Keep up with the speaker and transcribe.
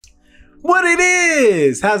What it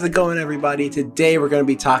is! How's it going, everybody? Today we're going to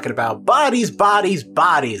be talking about Bodies, Bodies,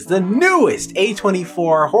 Bodies, the newest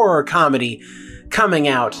A24 horror comedy coming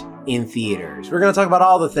out in theaters. We're going to talk about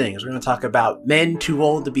all the things. We're going to talk about men too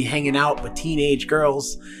old to be hanging out with teenage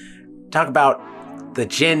girls, talk about the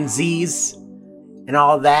Gen Zs and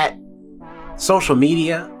all that, social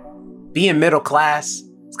media, being middle class.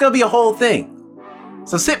 It's going to be a whole thing.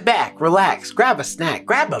 So sit back, relax, grab a snack,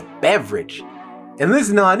 grab a beverage, and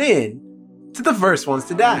listen on in to the first ones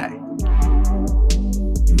to die. You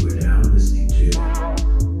are now listening to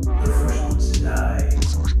The First Ones to Die.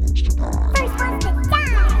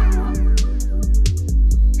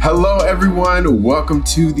 Hello, everyone. Welcome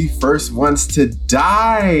to The First Ones to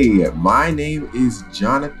Die. My name is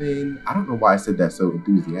Jonathan. I don't know why I said that so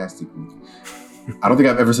enthusiastically. I don't think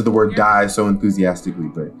I've ever said the word die so enthusiastically,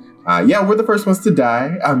 but we're the first ones to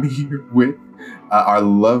die. I'm here with our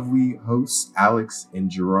lovely hosts, Alex and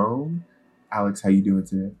Jerome. Alex, how you doing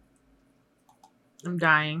today? I'm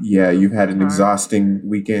dying. Yeah, you've had an exhausting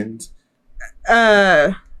weekend.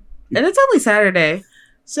 And it's only Saturday.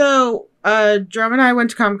 So, Jerome and I went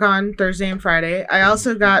to Comic-Con Thursday and Friday. I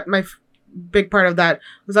also got big part of that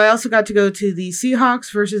was I also got to go to the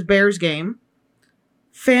Seahawks versus Bears game.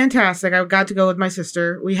 Fantastic. I got to go with my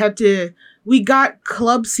sister. We got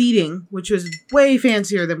club seating, which was way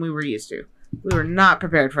fancier than we were used to. We were not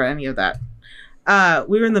prepared for any of that.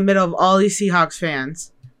 We were in the middle of all these Seahawks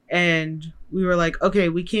fans, and we were like, okay,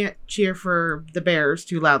 we can't cheer for the Bears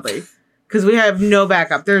too loudly because we have no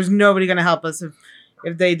backup. There's nobody going to help us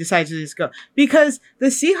if they decide to just go. Because the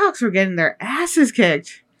Seahawks were getting their asses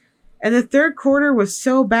kicked. And the third quarter was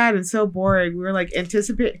so bad and so boring. We were like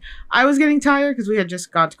anticipating. I was getting tired because we had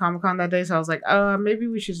just got to Comic-Con that day. So I was like, maybe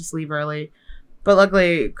we should just leave early. But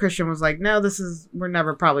luckily, Christian was like, no, we're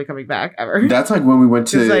never probably coming back ever. That's like when we went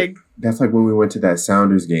to that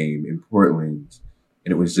Sounders game in Portland.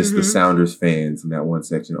 And it was just the Sounders fans in that one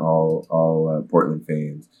section, all Portland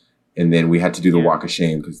fans. And then we had to do the walk of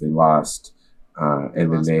shame because they lost.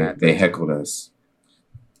 And then they heckled us.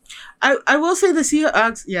 I will say the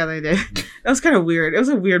Seahawks, yeah, they did. That was kind of weird. It was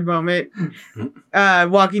a weird moment.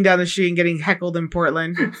 Walking down the street and getting heckled in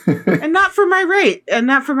Portland. And not for my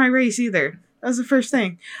race either. That was the first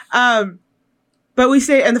thing. But we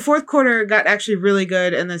stayed, and the fourth quarter got actually really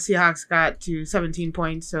good, and the Seahawks got to 17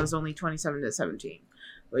 points, so it was only 27-17.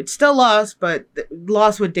 Which still lost, but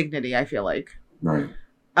lost with dignity, I feel like. Right.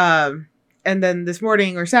 And then this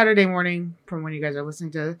morning, or Saturday morning, from when you guys are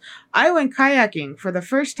listening to, I went kayaking for the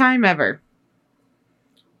first time ever.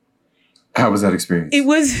 How was that experience? It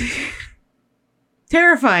was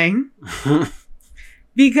terrifying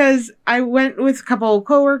because I went with a couple of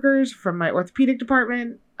coworkers from my orthopedic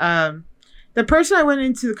department. The person I went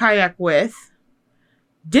into the kayak with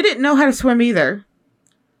didn't know how to swim either,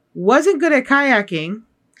 wasn't good at kayaking,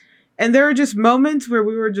 and there were just moments where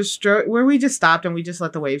we were where we just stopped and we just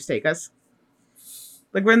let the waves take us.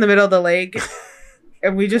 Like we're in the middle of the lake,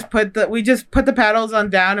 and we just put the paddles on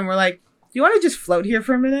down, and we're like, "Do you want to just float here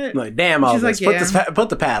for a minute?" Like, damn, all this. Like, put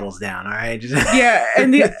the paddles down, all right? Yeah,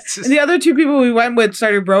 and the other two people we went with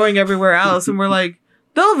started rowing everywhere else, and we're like,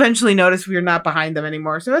 they'll eventually notice we're not behind them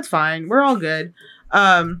anymore, so it's fine. We're all good.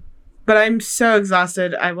 But I'm so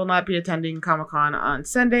exhausted. I will not be attending Comic-Con on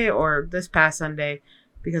Sunday or this past Sunday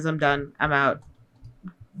because I'm done. I'm out.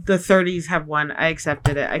 The 30s have won. I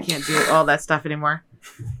accepted it. I can't do all that stuff anymore.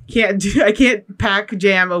 I can't pack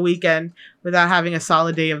jam a weekend without having a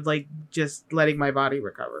solid day of like just letting my body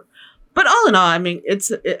recover. But all in all, I mean, it's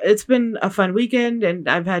been a fun weekend, and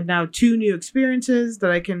I've had now 2 new experiences that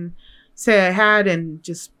I can say I had, and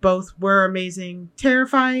just both were amazing.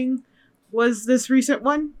 Terrifying was this recent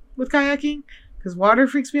one with kayaking because water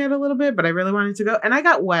freaks me out a little bit, but I really wanted to go, and I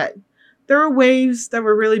got wet. There were waves that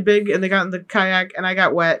were really big, and they got in the kayak, and I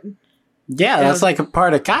got wet. Yeah, that's like a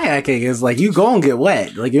part of kayaking is like you gonna get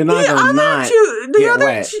wet. Like you're not gonna not get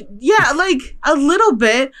wet. Yeah, like a little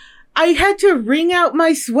bit. I had to wring out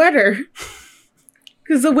my sweater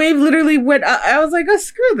because the wave literally went. I was like, "Oh,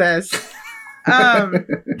 screw this."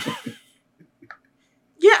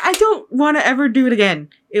 Yeah, I don't want to ever do it again.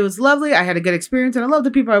 It was lovely. I had a good experience, and I love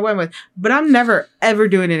the people I went with. But I'm never ever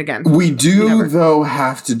doing it again. We do though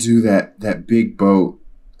have to do that big boat,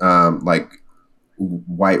 like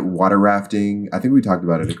white water rafting. I think we talked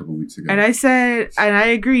about it a couple weeks ago. And I said, and I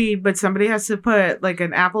agreed, but somebody has to put like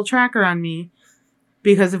an Apple tracker on me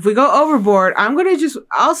because if we go overboard, I'm going to just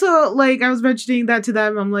also like I was mentioning that to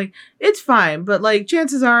them. I'm like, it's fine. But like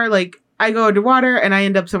chances are like I go underwater and I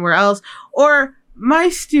end up somewhere else, or my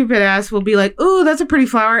stupid ass will be like, "Ooh, that's a pretty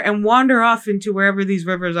flower," and wander off into wherever these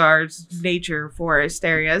rivers are, nature, forest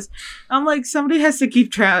areas. I'm like, somebody has to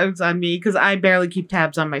keep tabs on me because I barely keep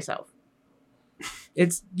tabs on myself.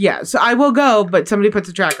 So I will go, but somebody puts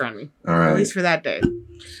a tracker on me. All right. At least for that day.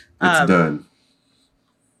 It's done.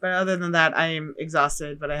 But other than that, I am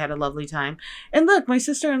exhausted, but I had a lovely time. And look, my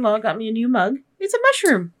sister-in-law got me a new mug. It's a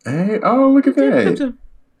mushroom. Hey, oh, look at that.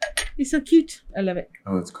 It's so cute. I love it.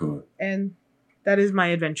 Oh, it's cool. And that is my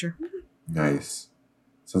adventure. Nice.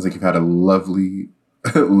 Sounds like you've had a lovely,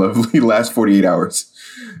 lovely last 48 hours.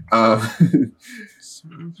 For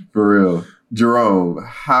real. Jerome,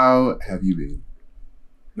 how have you been?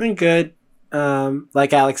 Been good.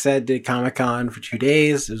 Like Alex said, did Comic-Con for 2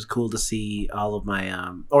 days. It was cool to see all of my,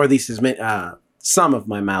 or at least some of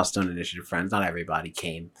my Milestone Initiative friends. Not everybody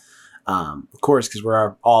came, of course, because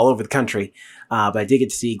we're all over the country. But I did get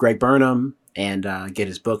to see Greg Burnham and get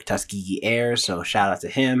his book Tuskegee Airs. So shout out to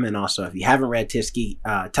him. And also, if you haven't read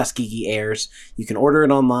Tuskegee Airs, you can order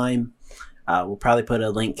it online. We'll probably put a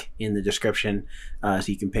link in the description so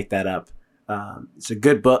you can pick that up. It's a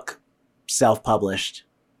good book, self-published,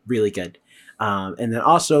 really good. And then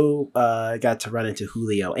also I got to run into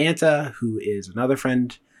Julio Anta, who is another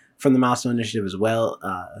friend from the Milestone Initiative as well,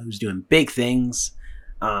 who's doing big things.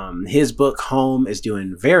 His book Home is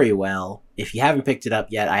doing very well. If you haven't picked it up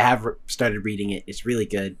yet, I have started reading it. It's really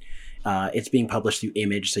good. It's being published through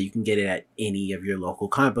Image, so you can get it at any of your local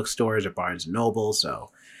comic book stores or Barnes & Noble.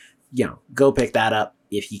 So, go pick that up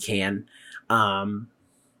if you can. I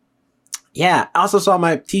also saw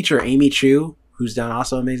my teacher, Amy Chu, who's done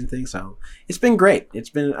also amazing things. So it's been great.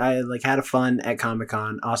 I had a fun at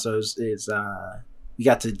Comic-Con. Also we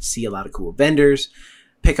got to see a lot of cool vendors,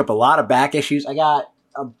 pick up a lot of back issues. I got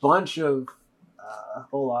a bunch of,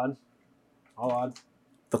 hold on.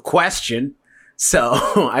 The Question. So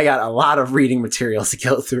I got a lot of reading materials to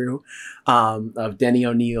go through, of Denny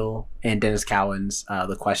O'Neil and Dennis Cowan's,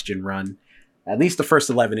 The Question run. At least the first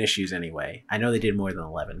 11 issues anyway. I know they did more than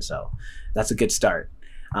 11, so that's a good start.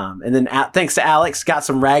 And then thanks to Alex, got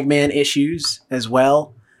some Ragman issues as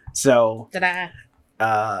well. So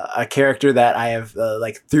a character that I have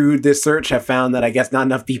through this search have found that I guess not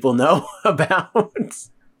enough people know about.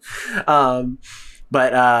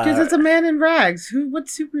 But because it's a man in rags. What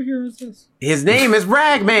superhero is this? His name is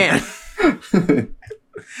Ragman.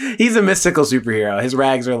 He's a mystical superhero. His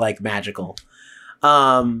rags are magical.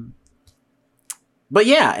 But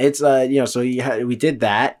yeah, it's so we did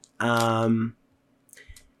that.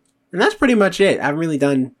 And that's pretty much it. I haven't really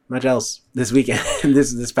done much else this weekend,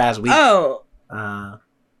 this past week. Oh,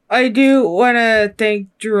 I do want to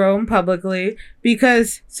thank Jerome publicly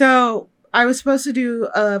because I was supposed to do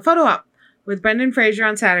a photo op with Brendan Fraser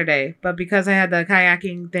on Saturday, but because I had the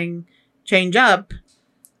kayaking thing change up,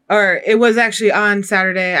 or it was actually on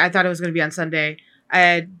Saturday, I thought it was going to be on Sunday. I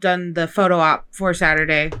had done the photo op for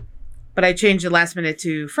Saturday, but I changed it last minute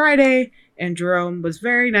to Friday. And Jerome was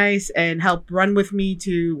very nice and helped run with me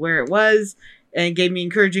to where it was and gave me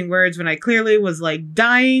encouraging words when I clearly was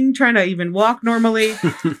dying, trying to even walk normally,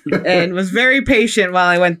 and was very patient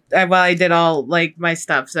while I did all my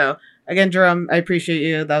stuff. So again, Jerome, I appreciate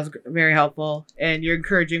you. That was very helpful. And your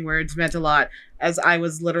encouraging words meant a lot as I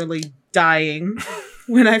was literally dying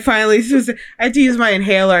when I finally I had to use my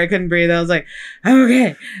inhaler. I couldn't breathe. I was like, I'm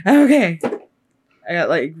okay. I got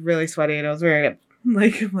really sweaty and I was very I'm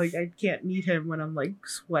I can't meet him when I'm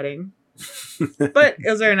sweating. But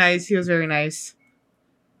it was very nice. He was very nice.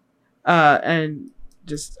 And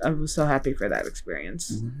just I was so happy for that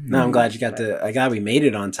experience. No, I'm glad you got I'm glad we made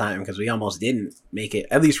it on time because we almost didn't make it.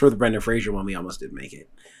 At least for the Brendan Fraser one, we almost didn't make it.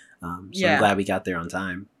 I'm glad we got there on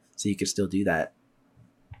time so you could still do that.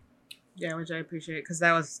 Yeah, which I appreciate because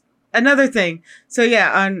that was another thing. So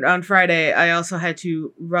yeah, on Friday I also had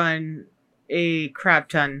to run a crap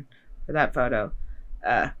ton for that photo.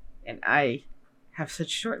 And I have such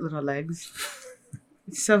short little legs.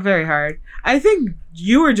 It's so very hard. I think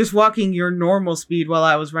you were just walking your normal speed while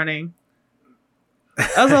I was running.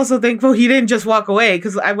 I was also thankful he didn't just walk away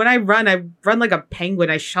because when I run like a penguin.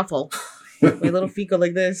 I shuffle. My little feet go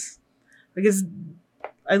like this.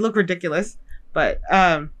 I look ridiculous. But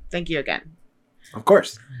thank you again. Of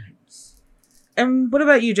course. And what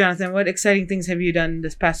about you, Jonathan? What exciting things have you done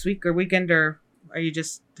this past week or weekend, or are you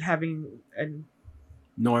just having a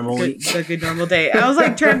normal good normal day? I was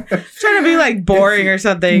trying to be boring or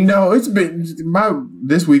something. No, it's been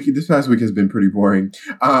this past week has been pretty boring.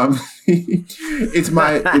 It's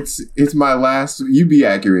my last. You be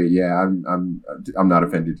accurate, yeah. I'm not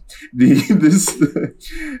offended. It's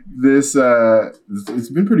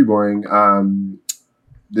been pretty boring.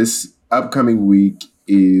 This upcoming week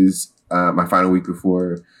is my final week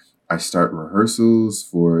before I start rehearsals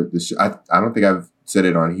for the show. I don't think I've said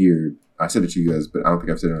it on here. I said it to you guys, but I don't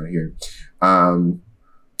think I've said it on here.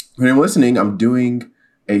 When I'm listening, I'm doing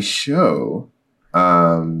a show.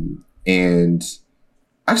 And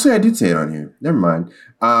actually, I did say it on here. Never mind.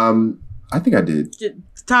 I think I did.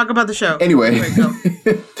 Talk about the show. Anyway, Go.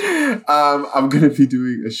 I'm going to be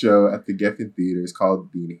doing a show at the Geffen Theater. It's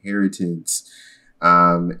called The Inheritance.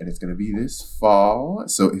 And it's going to be this fall.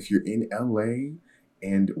 So if you're in LA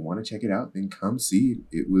and want to check it out, then come see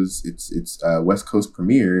it. It's West Coast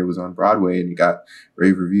premiere. It was on Broadway and it got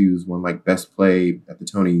rave reviews, won like best play at the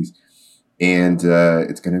Tonys. And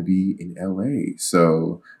it's going to be in LA.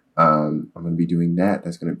 So I'm going to be doing that.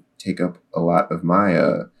 That's going to take up a lot of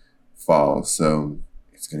my fall. So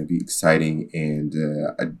it's going to be exciting. And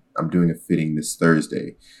I'm doing a fitting this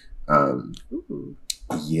Thursday.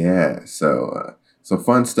 Yeah. So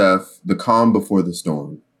fun stuff. The calm before the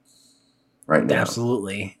storm right now.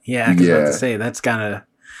 Absolutely. Yeah. Because I was about to say, that's kind of,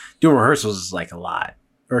 doing rehearsals is like a lot.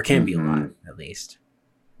 Or it can be a lot, at least.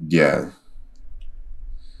 Yeah.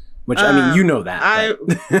 Which, I mean, you know that.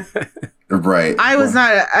 Right. I was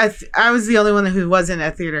not. I was the only one who wasn't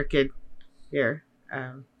a theater kid here.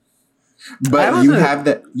 But you have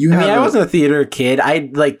that. I wasn't a theater kid. I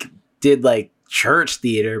did church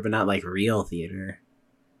theater, but not like real theater.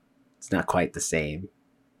 It's not quite the same.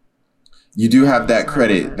 You do have that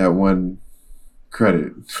credit. That one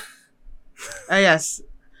credit. Yes,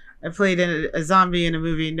 I played in a zombie in a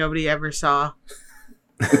movie nobody ever saw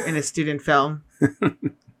in a student film.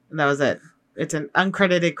 And that was it. It's an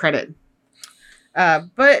uncredited credit.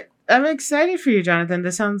 But I'm excited for you, Jonathan.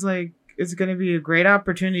 This sounds like it's going to be a great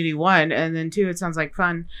opportunity, one. And then two, it sounds like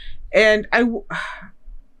fun. And I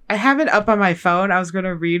have it up on my phone. I was going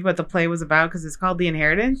to read what the play was about because it's called The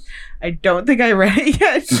Inheritance. I don't think I read it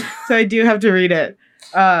yet. So I do have to read it.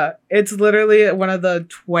 It's literally one of the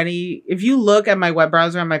 20. If you look at my web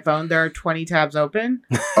browser on my phone, there are 20 tabs open.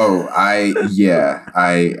 Oh, I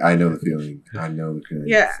know the feeling. I know the feeling.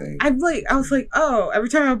 Yeah, I was like, oh, every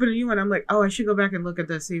time I open a new one, I'm like, oh, I should go back and look at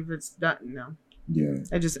this, see if it's done. No. Yeah.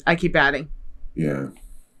 I keep adding. Yeah.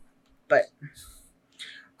 But.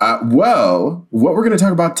 Well, what we're going to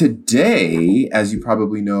talk about today, as you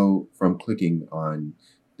probably know from clicking on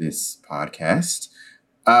this podcast,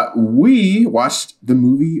 we watched the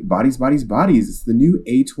movie Bodies, Bodies, Bodies. It's the new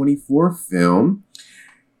A24 film.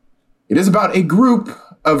 It is about a group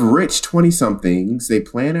of rich 20-somethings. They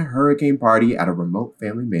plan a hurricane party at a remote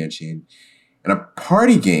family mansion, and a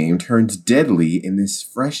party game turns deadly in this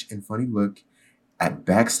fresh and funny look at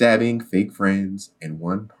backstabbing, fake friends, and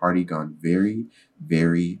one party gone very,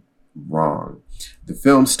 very wrong. The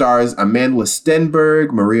film stars Amandla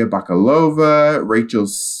Stenberg, Maria Bakalova, Rachel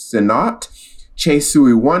Sennott, Chase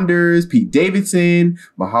Sui Wonders, Pete Davidson,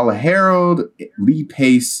 Mahala Harold, Lee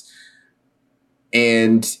Pace,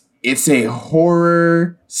 and it's a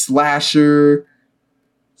horror, slasher,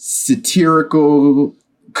 satirical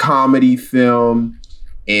comedy film.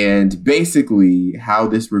 And basically how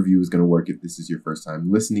this review is going to work, if this is your first time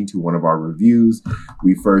listening to one of our reviews,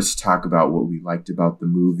 we first talk about what we liked about the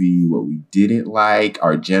movie, what we didn't like,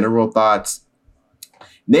 our general thoughts.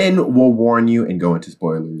 Then we'll warn you and go into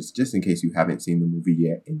spoilers, just in case you haven't seen the movie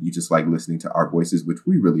yet and you just like listening to our voices, which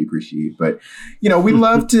we really appreciate. But, we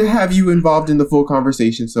love to have you involved in the full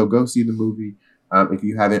conversation. So go see the movie if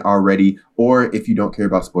you haven't already, or if you don't care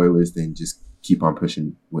about spoilers, then just keep on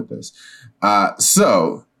pushing with us. I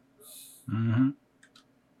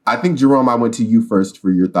think, Jerome, I went to you first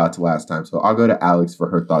for your thoughts last time. So I'll go to Alex for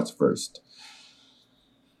her thoughts first.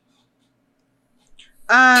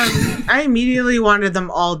 I immediately wanted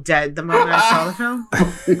them all dead the moment I saw the film.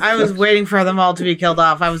 I was waiting for them all to be killed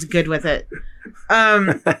off. I was good with it.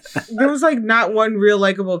 There was not one real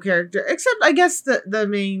likable character, except I guess the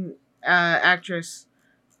main actress,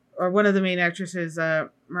 or one of the main actresses,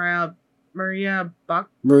 Maria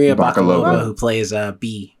Bakalova, who plays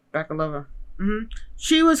B. Bakalova. Mm-hmm.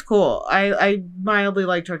 She was cool. I mildly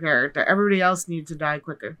liked her character. Everybody else needs to die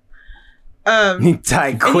quicker.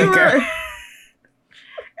 Die quicker.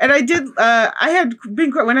 And I did. I had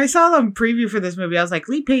been when I saw the preview for this movie. I was like,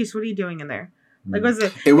 Lee Pace, what are you doing in there? Was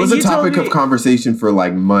it? It was a topic of conversation for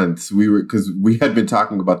months. Because we had been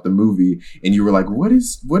talking about the movie, and you were like, "What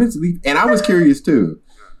is Lee?" And I was curious too.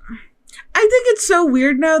 I think it's so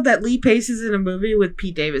weird now that Lee Pace is in a movie with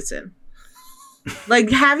Pete Davidson.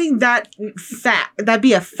 Having that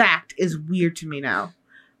be a fact is weird to me now.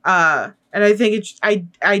 And I think I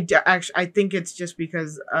think it's just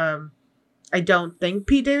because I don't think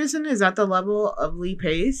Pete Davidson is at the level of Lee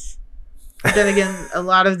Pace. Then again, a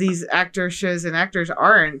lot of these actresses and actors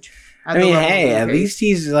aren't. I mean, hey, at least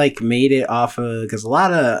he's like made it off of, because a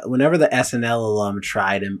lot of whenever the SNL alum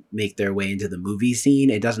try to make their way into the movie scene,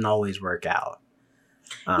 it doesn't always work out.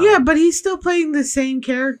 Yeah, but he's still playing the same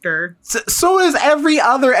character. So is every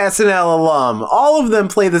other SNL alum. All of them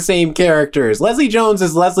play the same characters. Leslie Jones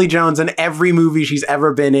is Leslie Jones in every movie she's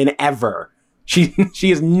ever been in, ever. She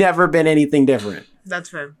has never been anything different. That's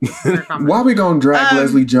fair. Why are we gonna drag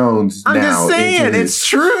Leslie Jones now? I'm just saying, it's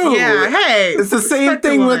true. Yeah, hey. It's the same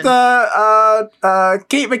thing with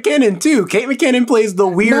Kate McKinnon, too. Kate McKinnon plays the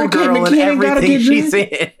weird girl in everything she's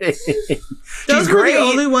in. Those were the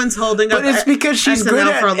only ones holding up. But it's because she's SNL good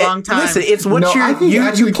at for a long time. Listen, it's what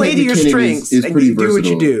you play to your strengths and you do what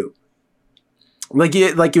you do. Like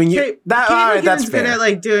when you that. All right, that's fair. Good at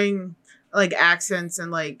like doing like accents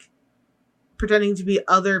and like pretending to be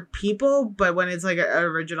other people, but when it's like an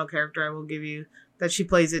original character, I will give you that she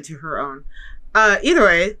plays it to her own. Either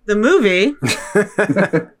way, the movie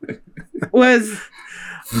was.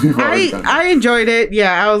 I enjoyed it.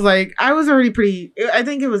 Yeah, I was already pretty. I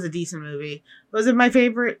think it was a decent movie. Was it my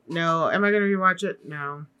favorite? No. Am I going to rewatch it?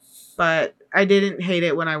 No. But I didn't hate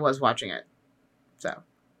it when I was watching it. So,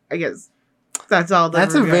 I guess that's all.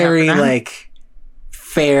 That's a very like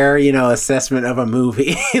fair, assessment of a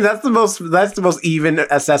movie. That's the most even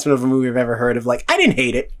assessment of a movie I've ever heard. Of like, I didn't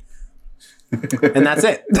hate it, and that's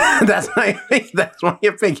it. That's my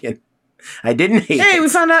opinion. I didn't hate it. Hey, we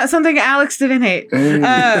found out something Alex didn't hate.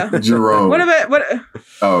 Jerome. What?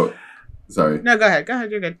 Oh, sorry. No, go ahead.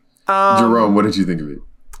 You're good. Jerome, what did you think of it?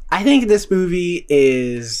 I think this movie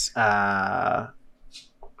is all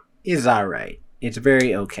right. It's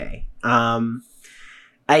very okay.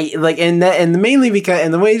 I like, and mainly because,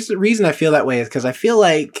 and the reason I feel that way is because I feel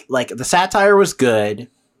like the satire was good.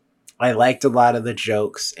 I liked a lot of the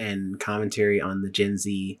jokes and commentary on the Gen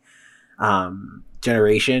Z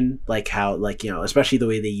generation, like how, like, especially the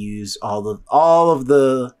way they use all of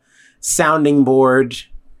the sounding board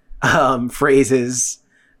phrases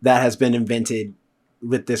that has been invented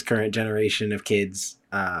with this current generation of kids.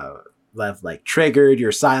 Left like triggered,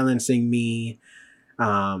 you're silencing me.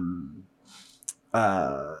 Even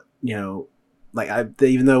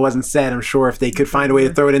though it wasn't said, I'm sure if they could find a way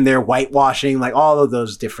to throw it in there, whitewashing, like all of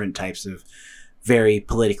those different types of very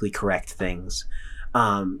politically correct things.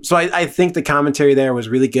 So I think the commentary there was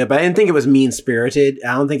really good, but I didn't think it was mean-spirited.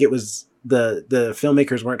 I don't think it was the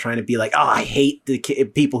filmmakers weren't trying to be like, oh, I hate the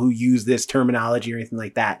people who use this terminology or anything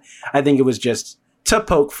like that. I think it was just to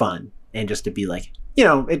poke fun and just to be like,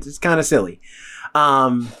 it's kind of silly.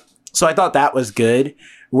 So I thought that was good.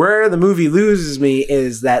 Where the movie loses me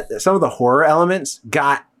is that some of the horror elements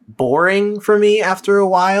got boring for me after a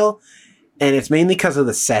while. And it's mainly because of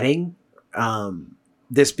the setting.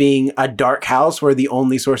 This being a dark house where the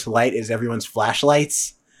only source of light is everyone's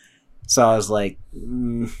flashlights. So I was like,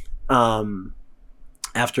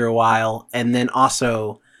 after a while. And then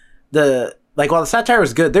also while the satire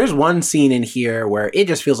was good, there's one scene in here where it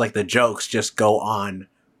just feels like the jokes just go on,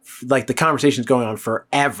 like the conversation's going on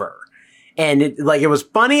forever. And it was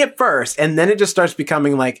funny at first, and then it just starts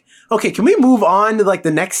becoming like, okay, can we move on to like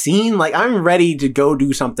the next scene? Like, I'm ready to go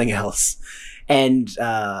do something else. And,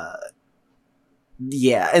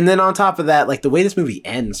 yeah. And then on top of that, like the way this movie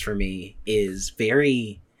ends for me is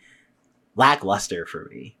very lackluster for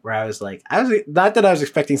me, where I was not that I was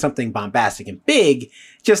expecting something bombastic and big,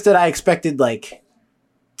 just that I expected like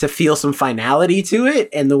to feel some finality to it.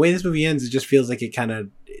 And the way this movie ends, it just feels like it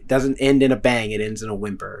doesn't end in a bang. It ends in a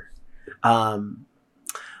whimper.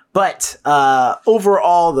 But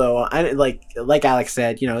overall though, I like Alex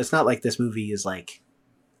said, it's not like this movie is like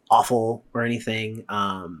awful or anything,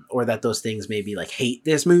 or that those things maybe like hate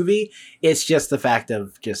this movie. It's just the fact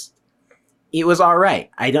of just, it was all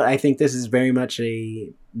right. I think this is very much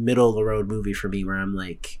a middle of the road movie for me, where I'm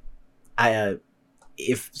like,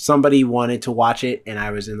 if somebody wanted to watch it and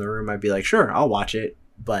I was in the room, I'd be like, sure, I'll watch it,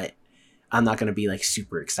 but I'm not going to be like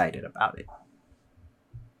super excited about it.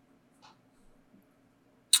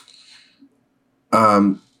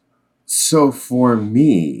 So for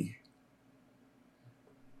me,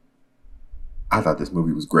 I thought this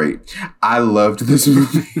movie was great. I loved this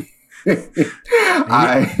movie.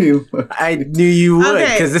 I knew you would,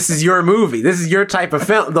 because this is your movie. This is your type of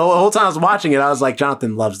film. The whole time I was watching it, I was like,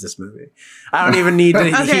 Jonathan loves this movie. I don't even need to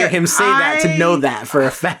hear him say that to know that for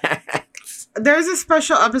a fact. There's a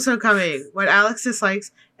special episode coming, what Alex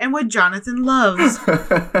dislikes and what Jonathan loves.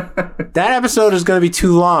 That episode is going to be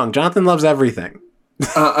too long. Jonathan loves everything. And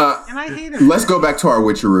I hate him. Let's go back to our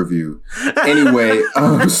Witcher review. Anyway,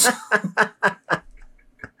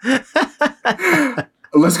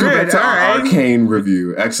 Let's go back Good, to our alright. Arcane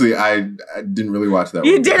review. Actually, I didn't really watch that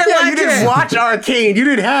You one. didn't Yeah, watch you didn't it. watch Arcane. You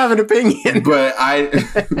didn't have an opinion. But I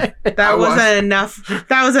That I wasn't watched- enough.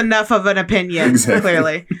 That was enough of an opinion. Exactly.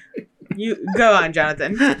 Clearly, you go on,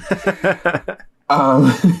 Jonathan.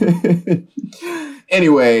 Um,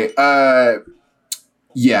 anyway,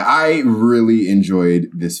 yeah, I really enjoyed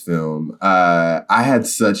this film. I had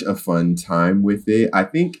such a fun time with it. I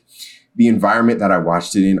think the environment that I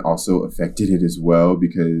watched it in also affected it as well,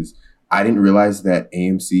 because I didn't realize that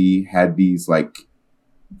AMC had these like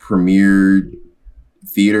premiere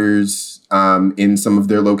theaters in some of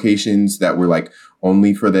their locations that were like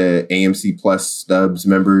only for the AMC Plus Stubs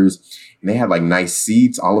members. And they had like nice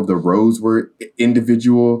seats. All of the rows were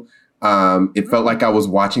individual. It felt like I was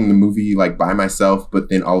watching the movie like by myself, but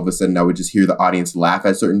then all of a sudden I would just hear the audience laugh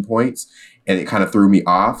at certain points, and it kind of threw me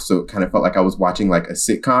off. So it kind of felt like I was watching like a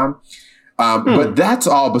sitcom. But that's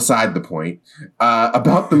all beside the point.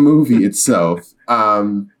 About the movie itself,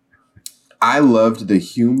 I loved the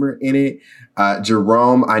humor in it.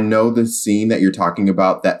 Jerome, I know the scene that you're talking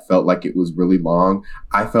about that felt like it was really long.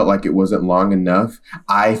 I felt like it wasn't long enough.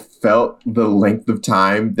 I felt the length of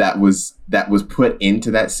time that was put into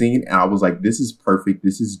that scene, and I was like, "This is perfect.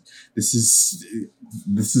 This is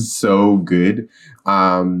so good.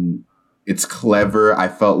 It's clever." I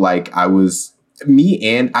felt like I was me,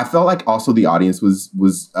 and I felt like also the audience was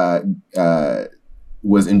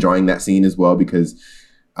enjoying that scene as well, because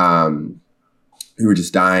we were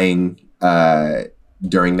just dying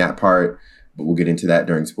during that part, but we'll get into that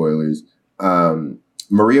during spoilers.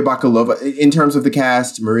 Maria Bakalova, in terms of the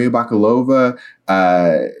cast, Maria Bakalova,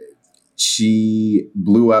 she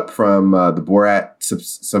blew up from the Borat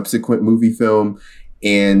subsequent movie film,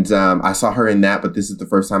 and I saw her in that, but this is the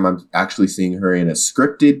first time I'm actually seeing her in a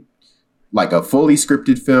scripted, like a fully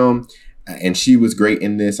scripted film, and she was great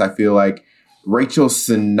in this. I feel like Rachel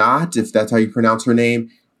Sennott, if that's how you pronounce her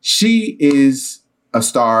name, she is a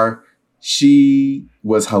star. She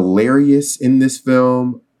was hilarious in this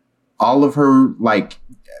film. All of her like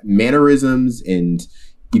mannerisms, and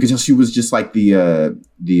you could tell she was just like the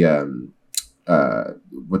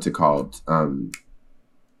what's it called? The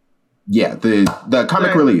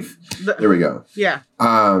comic relief. There we go. Yeah.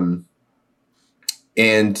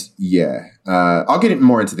 And yeah, I'll get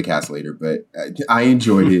more into the cast later, but I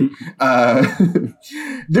enjoyed it.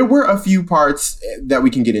 There were a few parts that we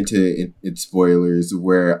can get into in spoilers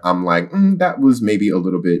where I'm like, that was maybe a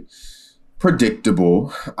little bit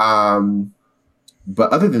predictable.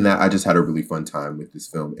 But other than that, I just had a really fun time with this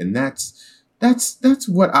film. And that's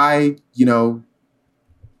what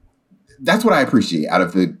that's what I appreciate out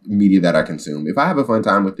of the media that I consume. If I have a fun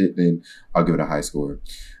time with it, then I'll give it a high score.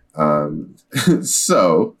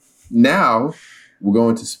 So now we'll go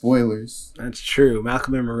into spoilers. That's true.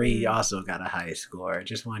 Malcolm and Marie also got a high score. I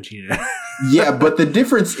just want you to. Yeah, but the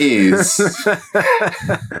difference is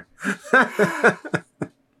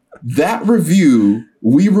that review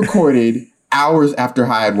we recorded hours after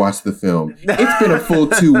I had watched the film. It's been a full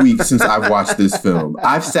 2 weeks since I've watched this film.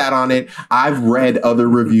 I've sat on it. I've read other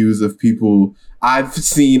reviews of people. I've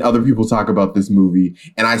seen other people talk about this movie,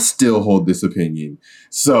 and I still hold this opinion.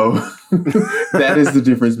 So that is the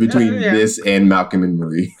difference between this and Malcolm and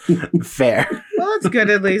Marie. Fair. Well, that's good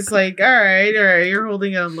at least. Like, all right, you're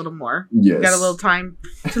holding it a little more. Yes. You got a little time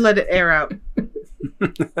to let it air out.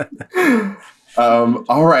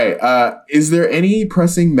 All right. Is there any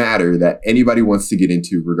pressing matter that anybody wants to get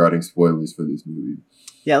into regarding spoilers for this movie?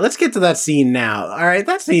 Yeah, let's get to that scene now. All right,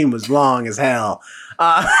 that scene was long as hell.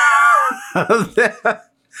 And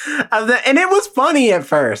it was funny at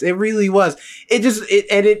first. It really was. It's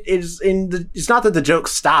not that the joke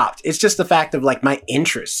stopped. It's just the fact of like my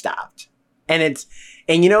interest stopped. And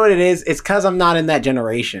you know what it is? It's because I'm not in that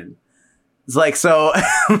generation. It's like, so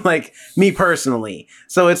like me personally.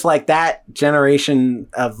 So it's like that generation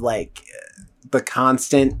of like the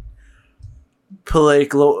constant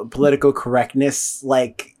political correctness,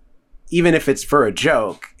 like even if it's for a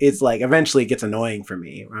joke, it's like eventually it gets annoying for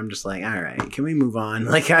me. Where I'm just like, all right, can we move on?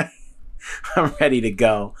 Like I'm ready to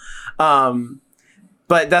go.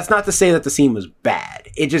 But that's not to say that the scene was bad.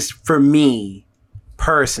 It just, for me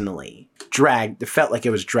personally, it felt like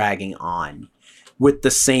it was dragging on with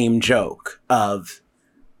the same joke of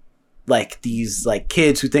like these like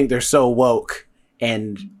kids who think they're so woke,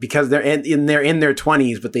 and because they're in their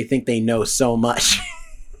 20s, but they think they know so much.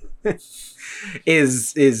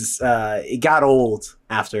 It got old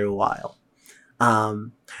after a while.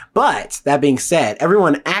 But that being said,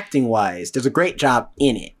 everyone acting wise does a great job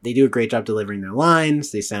in it. They do a great job delivering their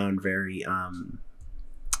lines. They sound very,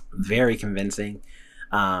 very convincing.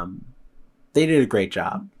 They did a great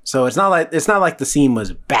job. So it's not like the scene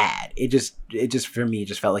was bad. It just for me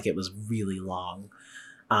just felt like it was really long.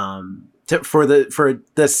 For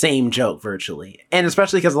the same joke virtually. And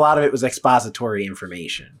especially because a lot of it was expository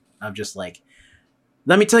information of just like,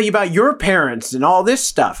 let me tell you about your parents and all this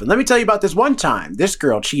stuff. And let me tell you about this one time this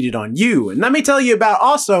girl cheated on you. And let me tell you about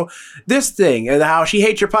also this thing and how she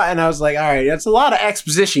hates your pot. And I was like, all right, that's a lot of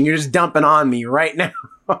exposition you're just dumping on me right now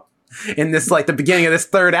in this, like the beginning of this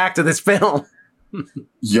third act of this film.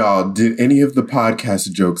 Y'all, did any of the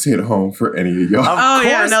podcast jokes hit home for any of y'all? Of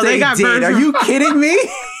course they got did. Are you kidding me?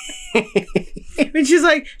 And she's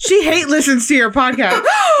like, she hate listens to your podcast.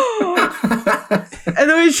 And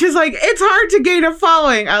then she's like, it's hard to gain a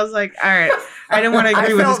following. I was like, all right. I didn't want to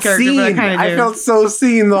agree with this character, but I kind of did. I felt so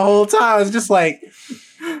seen the whole time. I was just like,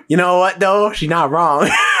 you know what, though? She's not wrong.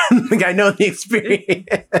 Like, I know the experience.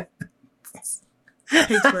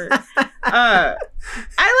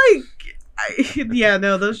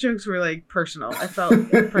 Those jokes were like personal. I felt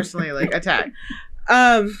personally like attacked.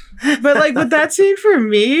 But like with that scene for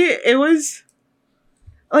me, it was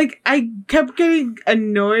like I kept getting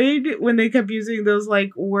annoyed when they kept using those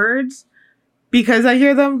like words because I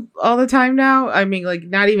hear them all the time now. I mean, like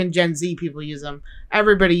not even Gen Z people use them.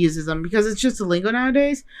 Everybody uses them because it's just a lingo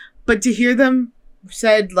nowadays. But to hear them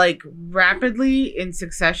said like rapidly in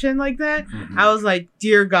succession like that, I was like,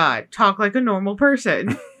 dear God, talk like a normal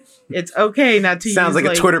person. It's okay not to Sounds use,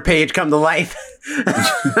 like a Twitter page come to life.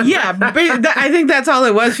 Yeah, but I think that's all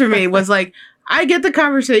it was for me was like, I get the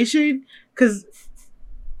conversation because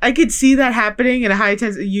I could see that happening in a high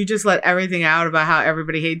tense. You just let everything out about how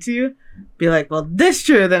everybody hates you. Be like, well, this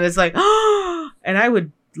true. Then it's like, oh, and I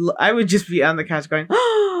would just be on the couch going,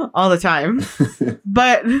 oh, all the time.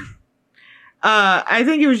 But I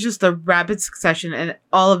think it was just a rapid succession and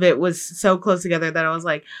all of it was so close together that I was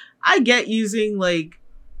like, I get using like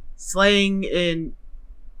slang in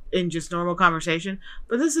just normal conversation,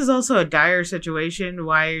 but this is also a dire situation.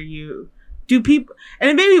 Why do people, and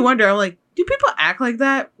it made me wonder, I'm like, do people act like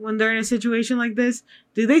that when they're in a situation like this?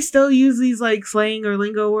 Do they still use these like slang or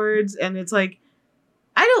lingo words? And it's like,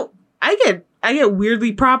 I get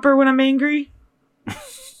weirdly proper when I'm angry.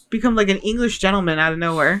 Become like an English gentleman out of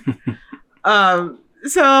nowhere.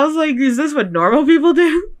 So I was like, is this what normal people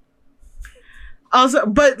do? Also,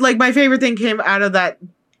 but like my favorite thing came out of that.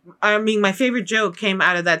 I mean, my favorite joke came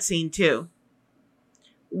out of that scene too.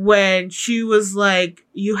 When she was like,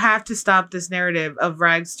 you have to stop this narrative of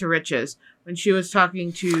rags to riches. When she was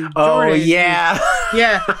talking to Jordan. Oh, yeah.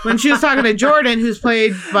 Yeah. When she was talking to Jordan, who's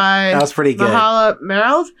played by that was pretty good. Mahala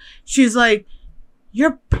Merrill. She's like,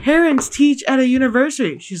 your parents teach at a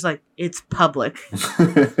university. She's like, it's public.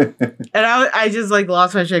 And I just like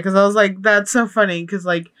lost my shit because I was like, that's so funny. Because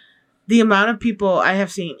like the amount of people I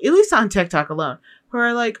have seen, at least on TikTok alone, who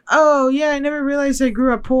are like, oh, yeah, I never realized I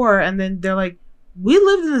grew up poor. And then they're like, we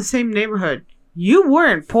lived in the same neighborhood. You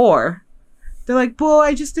weren't poor. They're like, well,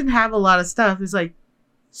 I just didn't have a lot of stuff. It's like,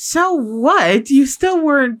 so what? You still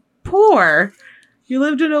weren't poor. You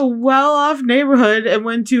lived in a well-off neighborhood and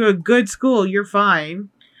went to a good school. You're fine.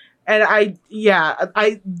 And I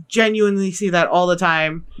genuinely see that all the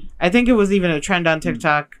time. I think it was even a trend on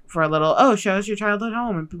TikTok for a little, oh, show us your childhood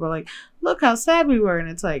home. And people are like, look how sad we were. And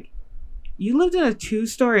it's like, you lived in a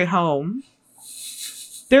 2-story home.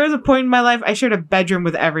 There was a point in my life I shared a bedroom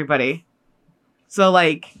with everybody. So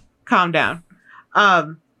like, calm down.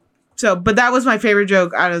 But that was my favorite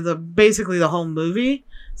joke out of basically the whole movie.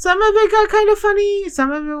 Some of it got kind of funny.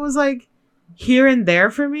 Some of it was like here and there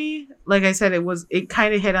for me. Like I said, it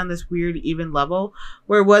kind of hit on this weird even level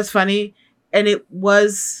where it was funny, and it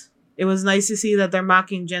was nice to see that they're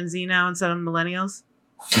mocking Gen Z now instead of millennials.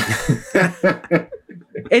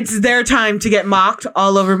 It's their time to get mocked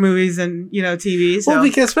all over movies and TV. So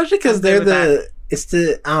well, especially because they're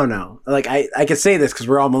I don't know. Like I could say this because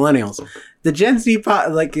we're all millennials. The Gen Z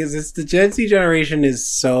the Gen Z generation is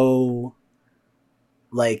so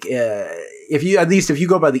like if you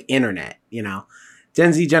go by the internet,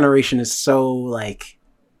 Gen Z generation is so like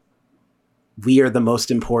we are the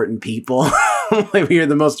most important people. Like we are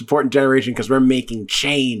the most important generation because we're making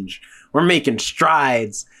change. We're making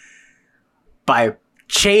strides by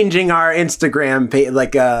changing our Instagram page,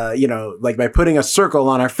 like by putting a circle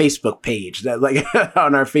on our Facebook page, that like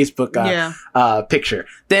on our Facebook picture.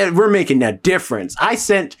 That we're making a difference. I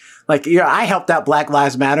sent I helped out Black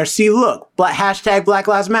Lives Matter. See, look, hashtag Black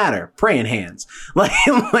Lives Matter, praying hands. Like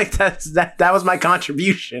that was my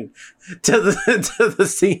contribution to the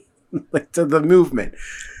scene, like to the movement.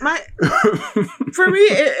 For me,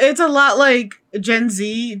 it's a lot like Gen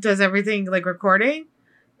Z does everything like recording.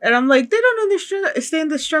 And I'm like, they don't understand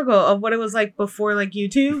the struggle of what it was like before, like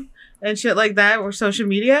YouTube and shit like that, or social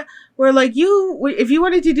media, where like if you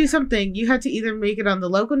wanted to do something, you had to either make it on the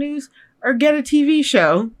local news or get a TV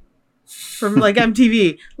show from like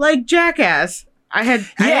MTV, like Jackass. I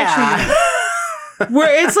actually,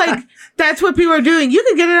 where it's like, that's what people are doing. You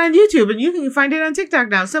can get it on YouTube and you can find it on TikTok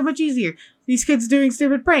now. So much easier. These kids doing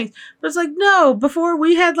stupid pranks. But it's like, no, before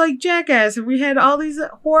we had like Jackass and we had all these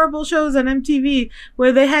horrible shows on MTV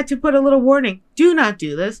where they had to put a little warning. Do not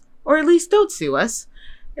do this, or at least don't sue us.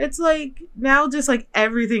 It's like now just like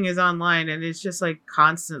everything is online and it's just like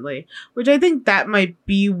constantly, which I think that might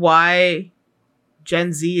be why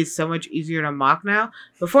Gen Z is so much easier to mock now.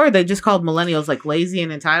 Before, they just called millennials like lazy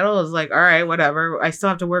and entitled. It's like, all right, whatever. I still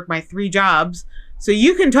have to work my 3 jobs. So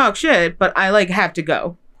you can talk shit, but I like have to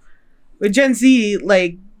go. With Gen Z,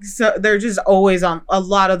 like, so they're just always on. A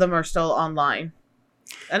lot of them are still online.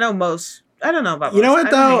 I know most. I don't know about most. You know what,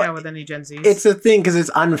 I don't hang though? out with any Gen Zs. It's a thing because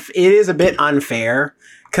it is a bit unfair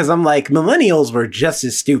because I'm like, millennials were just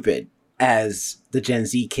as stupid as the Gen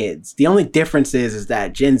Z kids. The only difference is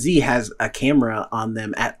that Gen Z has a camera on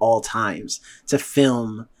them at all times to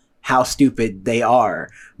film how stupid they are.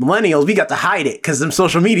 Millennials, we got to hide it because them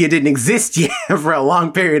social media didn't exist yet for a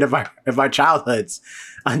long period of our childhoods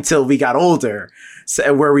until we got older,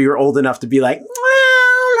 so where we were old enough to be like, well,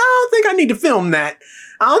 I don't think I need to film that.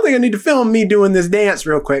 I don't think I need to film me doing this dance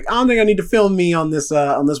real quick. I don't think I need to film me on this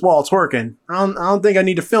wall twerking. I don't think I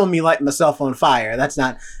need to film me lighting myself on fire. That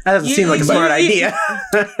doesn't seem like a smart idea.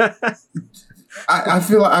 I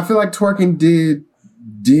feel like twerking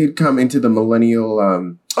did come into the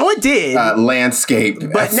millennial it did landscape,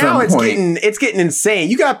 but now it's getting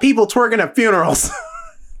insane. You got people twerking at funerals.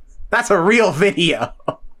 That's a real video.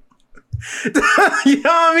 You know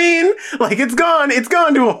what I mean? Like it's gone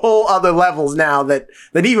to a whole other levels now that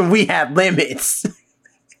even we have limits.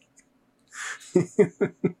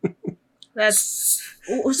 That's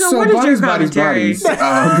so what is your commentary?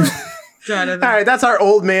 Jonathan. All right, that's our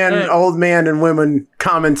old man and women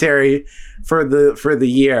commentary for the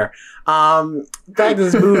year. Back to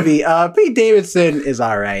this movie. Pete Davidson is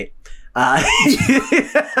all right.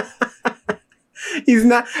 He's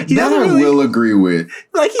not. He that I really, will agree with.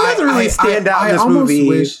 Like he doesn't really stand out in this movie.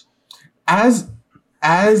 Wish, as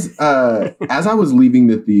I was leaving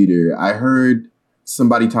the theater, I heard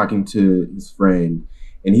somebody talking to his friend,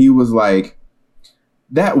 and he was like,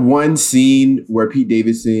 that one scene where Pete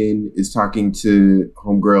Davidson is talking to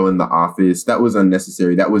homegirl in the office, that was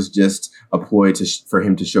unnecessary. That was just a ploy for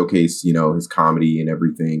him to showcase, his comedy and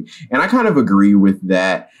everything. And I kind of agree with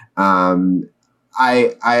that.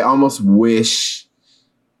 I almost wish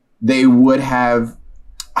they would have.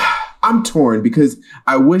 I'm torn because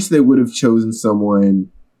I wish they would have chosen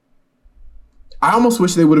someone. I almost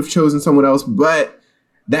wish they would have chosen someone else, but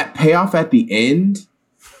that payoff at the end,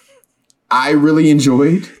 I really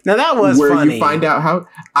enjoyed. Now that was where funny. You find out how.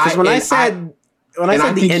 I said the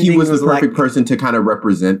think ending he was the perfect like, person to kind of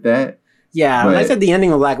represent that. Yeah, when I said the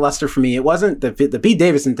ending was lackluster for me, it wasn't the Pete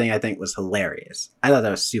Davidson thing. I think was hilarious. I thought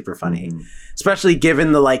that was super funny, especially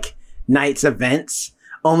given the night's events.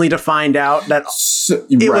 Only to find out that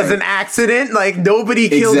it was an accident. Like nobody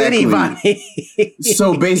killed anybody.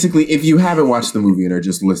 So basically, if you haven't watched the movie and are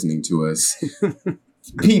just listening to us,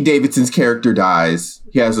 Pete Davidson's character dies.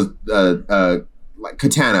 He has a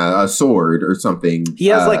katana, a sword or something. He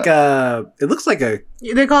has it looks like a.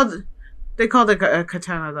 They called it a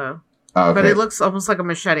katana though. Okay. But it looks almost like a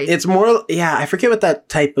machete. It's more, I forget what that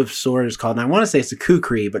type of sword is called. And I want to say it's a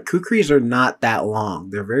kukri, but kukris are not that long.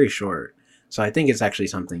 They're very short. So I think it's actually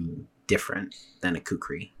something different than a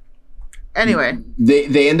kukri. Anyway.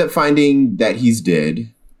 They end up finding that he's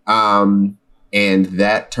dead. And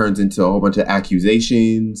that turns into a whole bunch of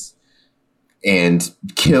accusations and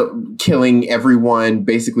killing everyone,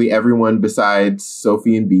 basically everyone besides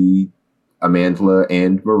Sophie and B, Amandla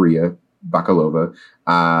and Maria Bakalova,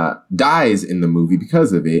 dies in the movie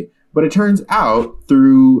because of it. But it turns out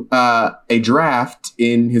through a draft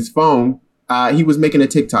in his phone, he was making a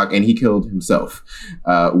TikTok and he killed himself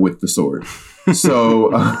with the sword.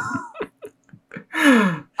 So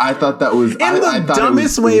I thought that was in the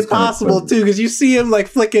dumbest way possible too, because you see him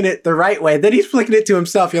flicking it the right way, then he's flicking it to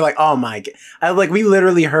himself. You're like, oh my god! We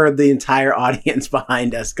literally heard the entire audience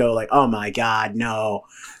behind us go like, oh my god, no,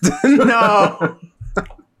 no.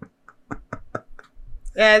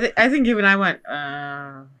 Yeah, I think even I went,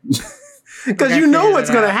 because you know what's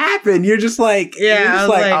going to happen. You're just like,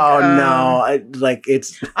 oh no.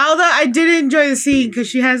 It's. Although I did enjoy the scene because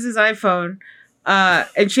she has his iPhone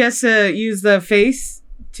and she has to use the face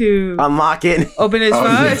to unlock it, open his phone.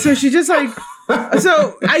 Yeah. So she just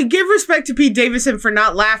so I give respect to Pete Davidson for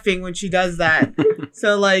not laughing when she does that.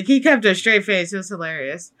 So he kept a straight face. It was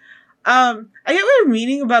hilarious. I get what you're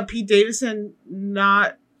meaning about Pete Davidson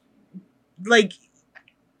not like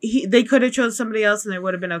they could have chosen somebody else and they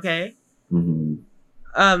would have been okay.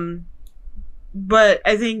 But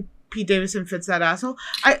I think Pete Davidson fits that asshole.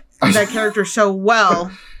 That character so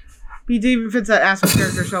well. Pete Davidson fits that asshole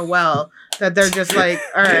character so well that they're just like,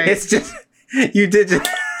 all right. It's just you did just.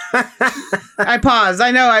 I paused.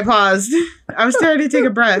 I know I paused. I was trying to take a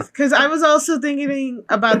breath because I was also thinking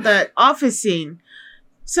about that office scene.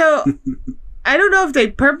 So I don't know if they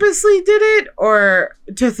purposely did it or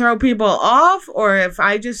to throw people off or if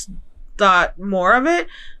I just thought more of it.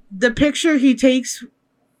 The picture he takes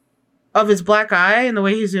of his black eye and the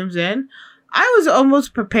way he zooms in, I was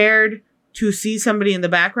almost prepared to see somebody in the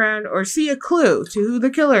background or see a clue to who the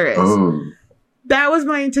killer is. Oh. That was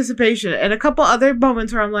my anticipation. And a couple other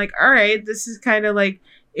moments where I'm like, all right, this is kind of like,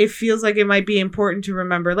 it feels like it might be important to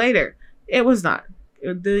remember later. It was not.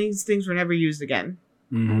 These things were never used again.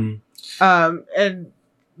 Mm-hmm. And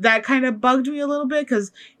that kind of bugged me a little bit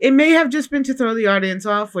because it may have just been to throw the audience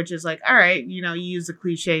off, which is like, all right, you know, you use the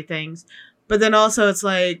cliche things. But then also it's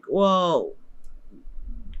like, well,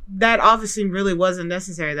 that office scene really wasn't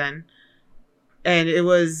necessary then. And it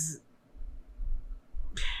was...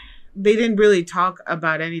 They didn't really talk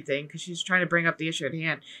about anything because she's trying to bring up the issue at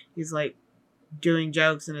hand. He's like doing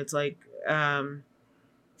jokes and it's like,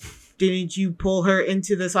 didn't you pull her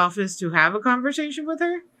into this office to have a conversation with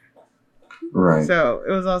her? Right. So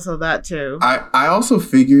it was also that too. I also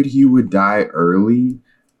figured he would die early.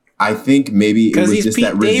 I think maybe it was just Pete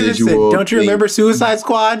that residual. Davidson. Don't you remember Suicide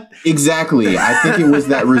Squad? Exactly. I think it was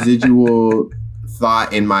that residual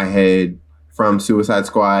thought in my head from Suicide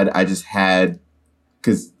Squad. I just had,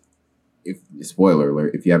 because spoiler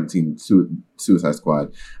alert, if you haven't seen Suicide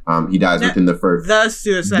Squad, he dies within the first... The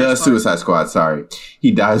Suicide Squad, sorry.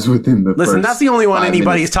 He dies within the first... Listen, that's the only one 5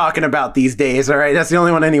 anybody's minutes. talking about these days, all right? That's the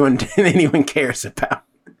only one anyone cares about.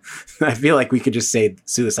 I feel like we could just say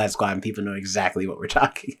Suicide Squad and people know exactly what we're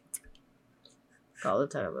talking about. Call the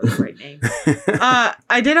title with the right name.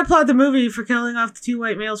 I did applaud the movie for killing off the 2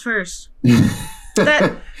 white males first.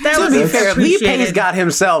 That To was be fair, Lee Pace appreciated. got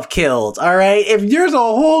himself killed, all right? If there's a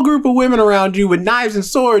whole group of women around you with knives and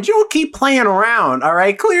swords, you don't keep playing around, all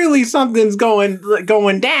right? Clearly something's going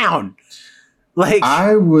down. Like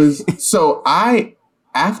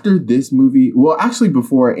after this movie, well, actually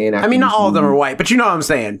before and after I mean, not this all of them movie, are white, but you know what I'm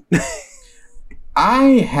saying. I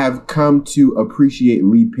have come to appreciate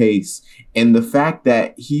Lee Pace and the fact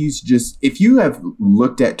that he's just, if you have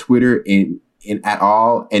looked at Twitter in at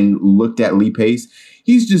all and looked at Lee Pace,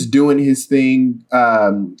 he's just doing his thing,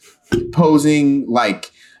 posing,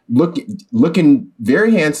 like looking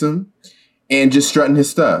very handsome and just strutting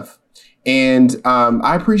his stuff. And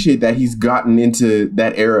I appreciate that he's gotten into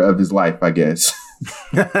that era of his life, I guess.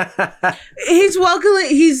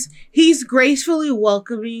 He's gracefully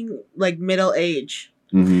welcoming like middle age.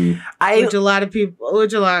 Mm-hmm. Which a lot of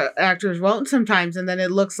actors won't sometimes, and then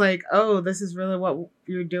it looks like, oh, this is really what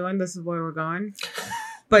you're doing. This is where we're going.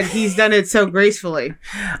 But he's done it so gracefully.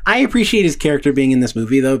 I appreciate his character being in this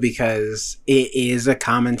movie though, because it is a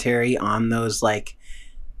commentary on those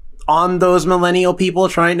millennial people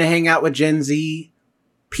trying to hang out with Gen Z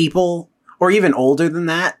people, or even older than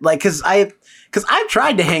that. Like, because I've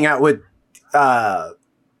tried to hang out with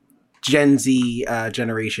Gen Z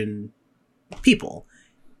generation people.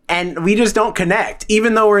 And we just don't connect,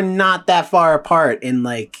 even though we're not that far apart in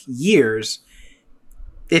like years.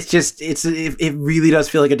 It's just, it really does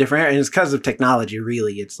feel like a different era. And it's because of technology,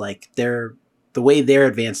 really. It's like the way they're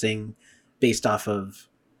advancing based off of,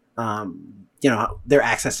 their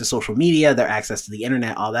access to social media, their access to the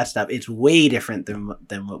internet, all that stuff. It's way different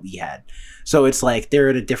than what we had. So it's like they're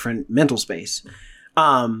at a different mental space.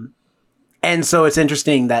 And so it's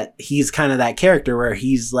interesting that he's kind of that character where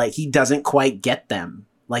he's like, he doesn't quite get them.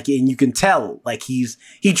 Like, and you can tell, like, he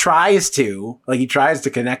tries to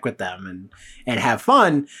connect with them and have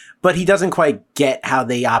fun, but he doesn't quite get how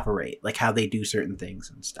they operate, like how they do certain things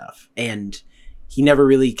and stuff. And he never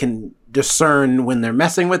really can discern when they're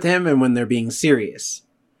messing with him and when they're being serious.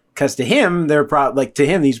 Cause to him,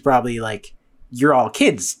 he's probably like, you're all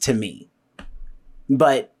kids to me.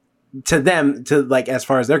 But to them, as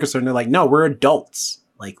far as they're concerned, they're like, no, we're adults.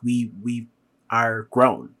 Like we are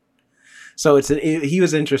grown. So he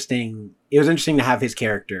was interesting. It was interesting to have his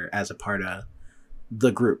character as a part of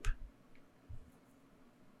the group.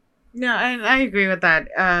 No, and I agree with that.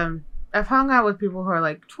 I've hung out with people who are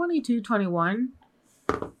like 22, 21,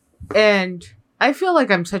 and I feel like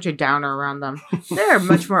I'm such a downer around them. They're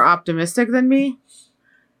much more optimistic than me.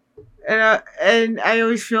 And I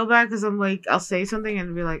always feel bad because I'm like, I'll say something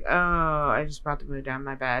and be like, oh, I just brought the mood down,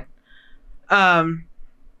 my bad.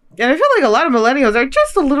 And I feel like a lot of millennials are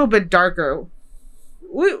just a little bit darker.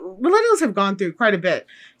 Millennials have gone through quite a bit.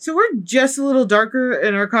 So we're just a little darker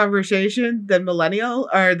in our conversation than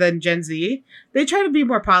than Gen Z. They try to be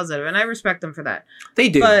more positive, and I respect them for that. They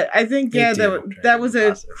do. But I think, that was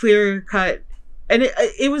a clear cut. And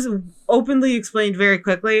it was openly explained very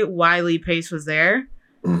quickly why Lee Pace was there.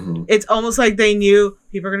 Mm-hmm. It's almost like they knew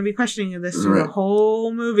people are going to be questioning this through the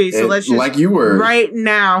whole movie. So let's just... Like you were. Right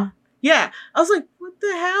now. Yeah. I was like, what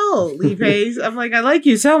the hell, Lee Pace? I'm like, I like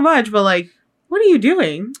you so much, but like, what are you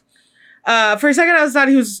doing? For a second, I thought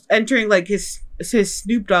he was entering like his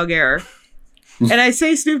Snoop Dogg era. And I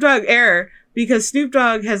say Snoop Dogg era because Snoop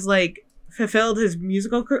Dogg has like fulfilled his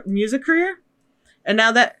music career. And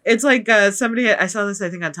now that it's like somebody, I saw this, I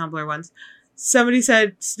think on Tumblr once. Somebody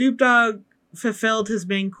said Snoop Dogg fulfilled his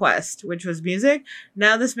main quest, which was music.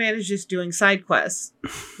 Now this man is just doing side quests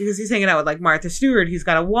because he's hanging out with like Martha Stewart. He's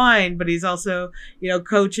got a wine, but he's also,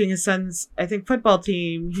 coaching his son's, I think, football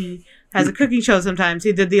team. He has a cooking show sometimes.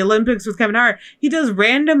 He did the Olympics with Kevin Hart. He does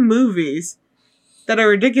random movies that are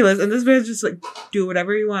ridiculous. And this man's just like, do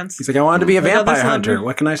whatever he wants. He's like, I wanted to be a vampire hunter.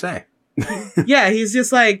 What can I say? Yeah,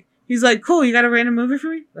 he's like, cool, you got a random movie for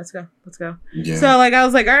me? Let's go. Yeah. So, like, I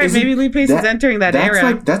was like, all right, maybe Lee Pace is entering that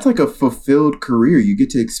era. That's like a fulfilled career. You get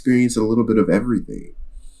to experience a little bit of everything.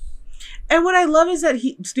 And what I love is that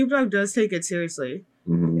Snoop Dogg does take it seriously.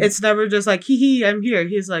 Mm-hmm. It's never just like, hee, I'm here.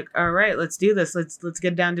 He's like, all right, let's do this. Let's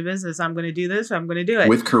get down to business. I'm going to do this. Or I'm going to do it.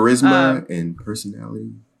 With charisma and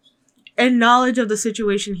personality. And knowledge of the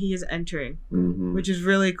situation he is entering, which is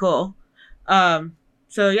really cool.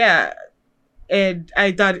 So, yeah. And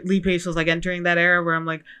I thought Lee Pace was like entering that era where I'm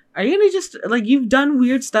like, are you gonna just like, you've done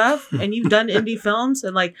weird stuff and you've done indie films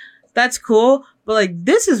and like that's cool, but like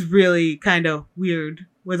this is really kind of weird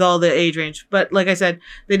with all the age range. But like I said,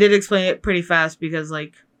 they did explain it pretty fast because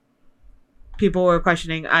like people were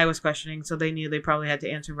questioning, I was questioning, so they knew they probably had to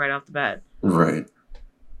answer right off the bat. Right.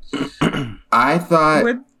 I thought.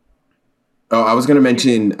 I was gonna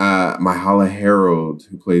mention Myha'la Herrold,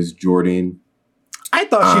 who plays Jordan. I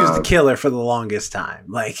thought she was the killer for the longest time.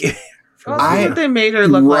 Like, I think they made her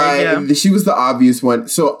look like. Yeah. She was the obvious one.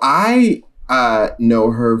 So I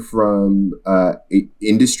know her from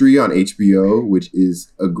Industry on HBO, which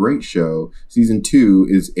is a great show. Season 2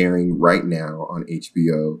 is airing right now on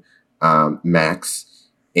HBO Max,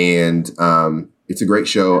 and it's a great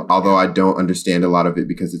show. Although I don't understand a lot of it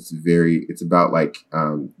because it's about like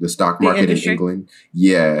the stock market in England.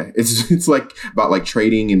 Yeah, it's like about like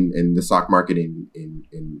trading and the stock market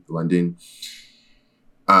in London.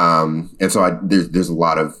 And so there's a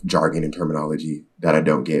lot of jargon and terminology that I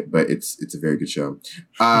don't get, but it's a very good show.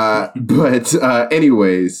 But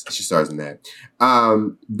anyways, she stars in that.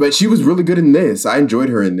 But she was really good in this. I enjoyed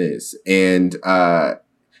her in this, and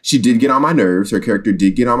she did get on my nerves. Her character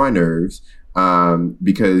did get on my nerves.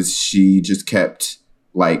 Because she just kept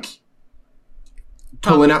like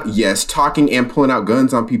talking and pulling out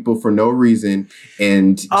guns on people for no reason.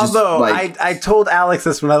 And although I told Alex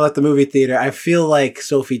this when I left the movie theater, I feel like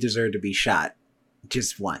Sophie deserved to be shot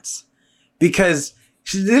just once because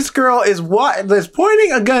this girl is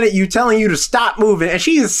pointing a gun at you, telling you to stop moving, and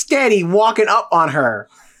she is steady walking up on her.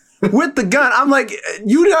 With the gun, I'm like,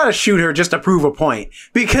 you gotta shoot her just to prove a point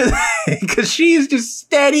because she's just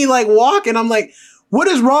steady, like walking. I'm like, what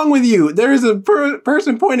is wrong with you? There is a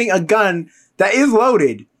person pointing a gun that is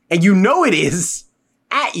loaded, and you know it is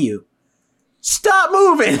at you. Stop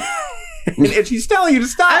moving. And she's telling you to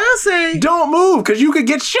stop. I will say, don't move because you could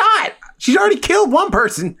get shot. She's already killed one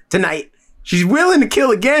person tonight. She's willing to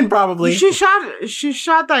kill again, probably. She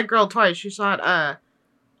shot that girl twice. She shot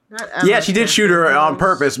yeah, she did shoot her on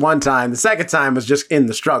purpose one time. The second time was just in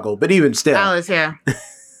the struggle, but even still. Alice, yeah.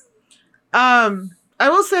 I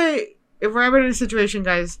will say, if we're ever in a situation,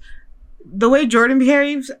 guys, the way Jordan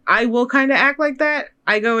behaves, I will kind of act like that.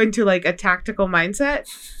 I go into like a tactical mindset.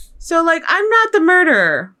 So like, I'm not the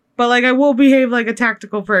murderer, but like I will behave like a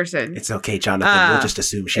tactical person. It's okay, Jonathan. We'll just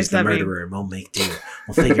assume she's the murderer and we'll make do.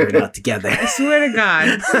 We'll figure it out together. I swear to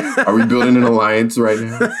God. Are we building an alliance right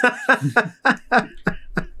now?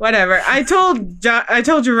 Whatever. I told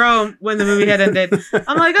Jerome when the movie had ended,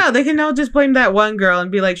 I'm like, oh, they can all just blame that one girl and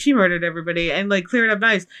be like, she murdered everybody and like clear it up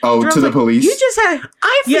nice. Oh, Jerome's to the police? You just had.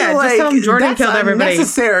 I feel like just tell them Jordan killed everybody.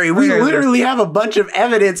 Unnecessary. We literally have a bunch of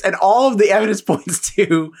evidence, and all of the evidence points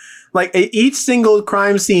to like each single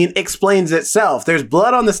crime scene explains itself. There's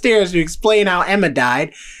blood on the stairs to explain how Emma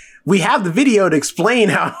died. We have the video to explain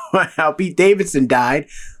how Pete Davidson died.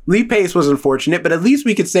 Lee Pace was unfortunate, but at least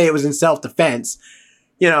we could say it was in self-defense.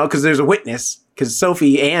 You know, because there's a witness, because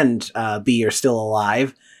Sophie and B are still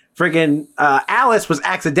alive. Friggin' Alice was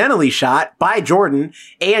accidentally shot by Jordan,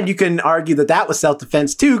 and you can argue that that was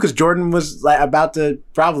self-defense too, because Jordan was like, about to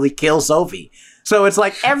probably kill Sophie. So it's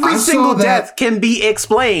like every single death can be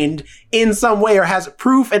explained in some way or has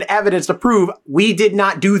proof and evidence to prove we did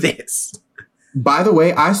not do this. By the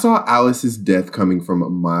way, I saw Alice's death coming from a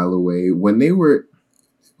mile away when they were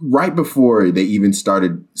right before they even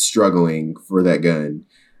started struggling for that gun.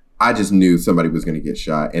 I just knew somebody was going to get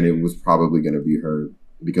shot, and it was probably going to be her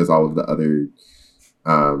because all of the other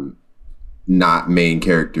not main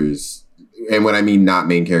characters. And when I mean not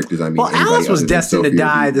main characters, I mean Alice was destined to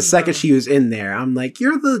die the second she was in there. I'm like,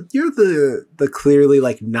 you're the clearly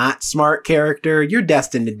like not smart character. You're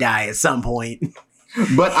destined to die at some point.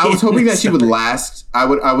 But I was hoping that she would last. I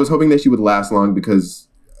was hoping that she would last long because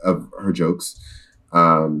of her jokes.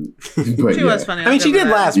 But She was funny. I mean, she did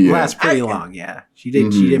last pretty long. Yeah, she did.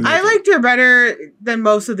 Mhm. She did. I liked her better than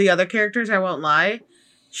most of the other characters. I won't lie.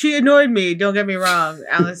 She annoyed me. Don't get me wrong.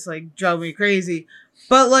 Alice like drove me crazy,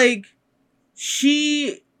 but like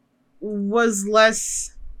she was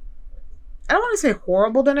less. I don't want to say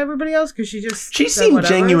horrible than everybody else because she She seemed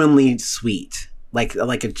genuinely sweet, like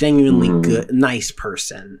a genuinely good, nice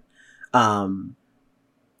person. And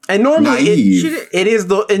normally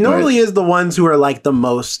it normally is the ones who are like the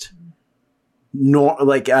most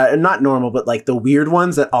not normal, but like the weird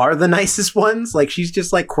ones that are the nicest ones. Like she's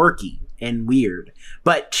just like quirky and weird,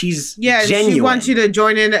 but she's genuine. She wants you to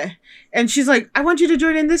join in, and she's like, "I want you to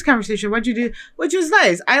join in this conversation." What you do, which is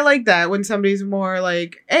nice. I like that when somebody's more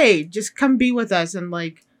like, "Hey, just come be with us," and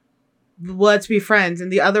like, let's be friends.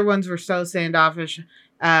 And the other ones were so standoffish.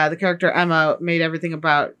 The character Emma made everything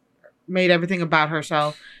about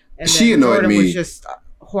herself. And she annoyed Jordan me. Was just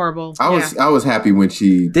horrible. I was happy when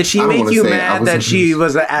she did. She make you mad that she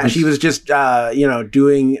was just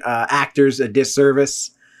doing actors a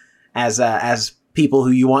disservice as people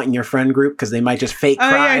who you want in your friend group because they might just fake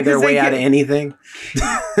cry their way out of anything.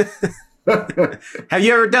 Have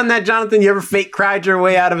you ever done that, Jonathan? You ever fake cried your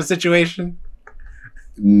way out of a situation?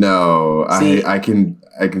 No, I can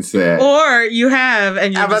say it. Or you have,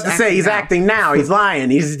 and you're I'm about to say he's acting now. He's lying.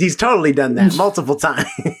 He's totally done that multiple times.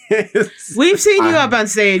 We've seen you up on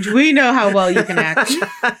stage. We know how well you can act.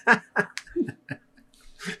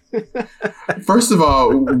 First of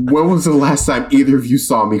all, when was the last time either of you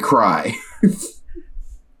saw me cry?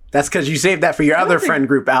 That's because you saved that for your other friend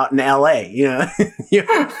group out in LA. You know,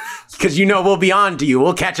 because we'll be on to you.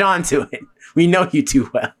 We'll catch on to it. We know you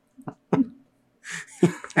too well.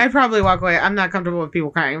 I'd probably walk away. I'm not comfortable with people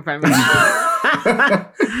crying in front of me.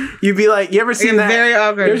 You'd be like, you ever seen that? Very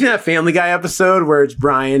awkward. You ever seen that Family Guy episode where it's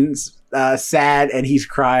Brian's sad and he's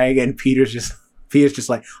crying and Peter's just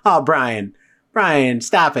like, oh, Brian,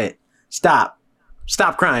 stop it. Stop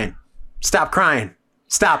crying. Stop crying.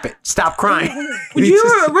 Stop it. Stop crying. Would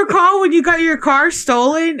you recall when you got your car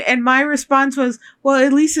stolen? And my response was, well,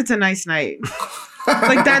 at least it's a nice night.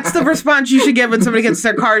 Like, that's the response you should get when somebody gets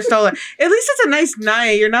their car stolen. At least it's a nice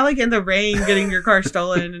night. You're not like in the rain getting your car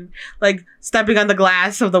stolen and like stepping on the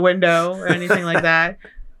glass of the window or anything like that.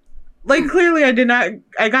 Like, clearly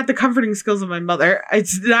I got the comforting skills of my mother.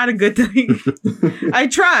 It's not a good thing. I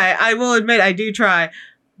try. I will admit I do try.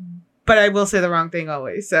 But I will say the wrong thing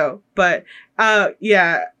always. So, but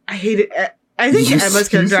yeah, I hate it. I think Emma's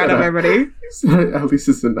character out of everybody. At least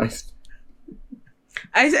it's a nice.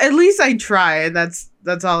 At least I try, and that's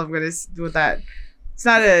all I'm gonna do with that. It's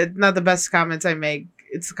not the best comments I make.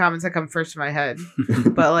 It's the comments that come first to my head.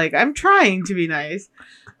 But like, I'm trying to be nice.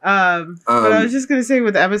 But I was just gonna say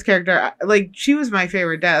with Emma's character, like, she was my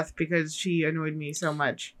favorite death because she annoyed me so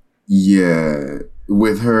much. Yeah,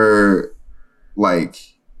 with her, like,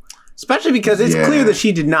 especially because it's clear that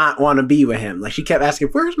she did not want to be with him. Like, she kept asking,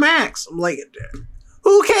 "Where's Max?" I'm like,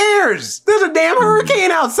 who cares? There's a damn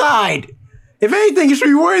hurricane outside. If anything, you should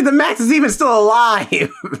be worried that Max is even still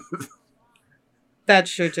alive.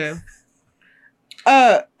 That's true too.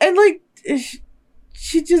 And like,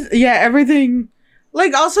 she just, everything.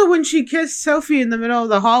 Like, also when she kissed Sophie in the middle of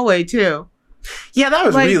the hallway too. Yeah, that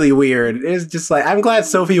was really weird. It was just like, I'm glad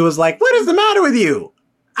Sophie was like, "What is the matter with you?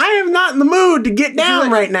 I am not in the mood to get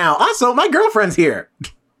down right now. Also, my girlfriend's here."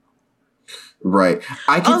 Right.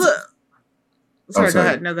 Sorry, go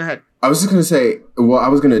ahead. No, go ahead. I was just going to say, well, I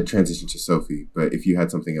was going to transition to Sophie, but if you had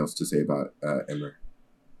something else to say about Emma.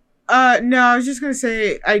 No, I was just going to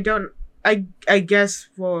say, I guess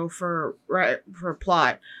for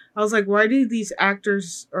plot, I was like, why do these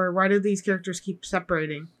characters keep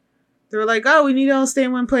separating? They're like, oh, we need to all stay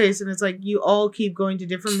in one place. And it's like, you all keep going to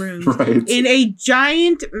different rooms in a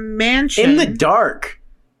giant mansion. In the dark.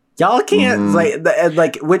 Y'all can't,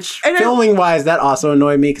 which filming wise, that also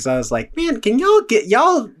annoyed me because I was like, man, can y'all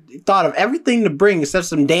thought of everything to bring except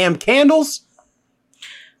some damn candles.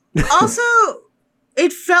 Also,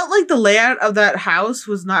 it felt like the layout of that house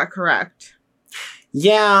was not correct.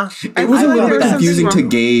 Yeah. It was I a feel little like bit there was confusing to something wrong.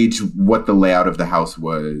 gauge what the layout of the house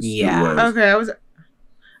was. Yeah. It was. Okay,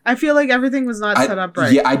 I feel like everything was not set up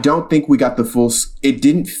right. Yeah, I don't think we got the full. It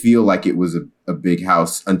didn't feel like it was a big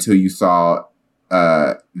house until you saw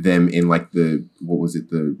them in like the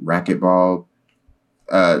racquetball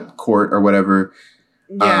court or whatever.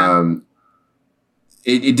 Yeah.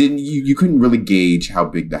 It didn't. You couldn't really gauge how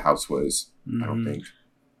big the house was. I don't think.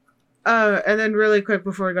 And then really quick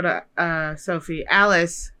before we go to Sophie,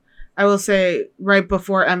 Alice, I will say right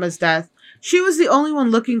before Emma's death, she was the only one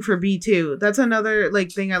looking for B too. That's another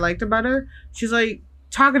like thing I liked about her. She's like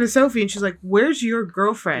talking to Sophie and she's like, "Where's your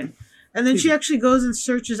girlfriend?" And then she actually goes and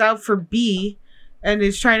searches out for B and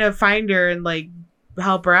is trying to find her and like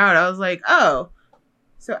help her out. I was like, "Oh,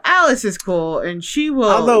 so Alice is cool and she will."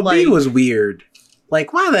 Although B was weird.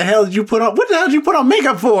 Like, why the hell did you put on? What the hell did you put on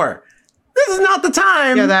makeup for? This is not the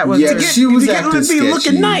time. Yeah, that was she was acting be sketchy.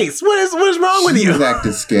 looking nice. What is wrong with She you? was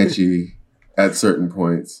acting sketchy at certain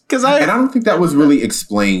points. Because And I don't think that was really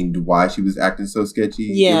explained why she was acting so sketchy.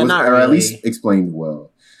 Yeah, it was, not or really. at least explained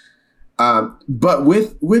well. But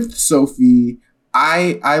with Sophie,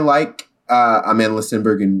 I like Amanda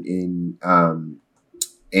Listenberg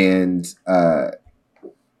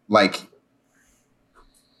like,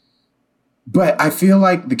 but I feel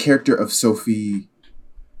like the character of Sophie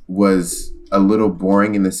was a little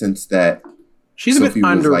boring in the sense that she's Sophie a bit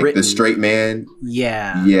was underwritten. like the straight man.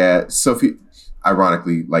 Yeah. Yeah, Sophie,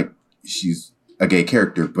 ironically, like she's a gay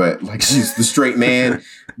character, but like she's the straight man,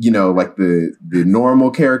 like the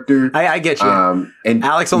normal character. I get you. And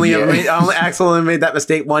Alex only made that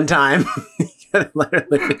mistake one time. You gotta let her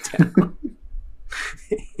live it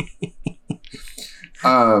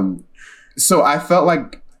down. So I felt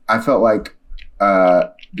like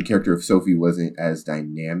the character of Sophie wasn't as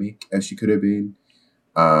dynamic as she could have been.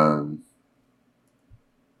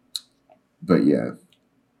 But yeah.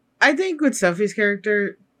 I think with Sophie's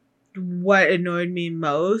character, what annoyed me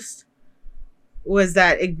most was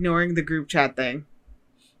that ignoring the group chat thing.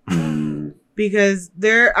 Because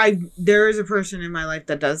there is a person in my life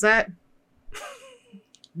that does that.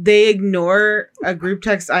 They ignore a group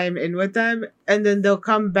text I am in with them, and then they'll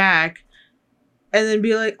come back and then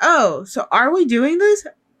be like, "Oh, so are we doing this?"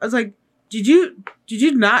 I was like, Did you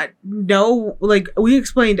not know? Like, we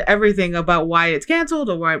explained everything about why it's canceled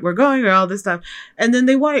or why we're going or all this stuff. And then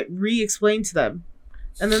they want it re-explained to them.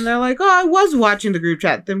 And then they're like, "Oh, I was watching the group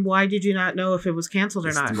chat. Then why did you not know if it was canceled or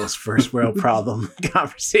It's not?" the most first world problem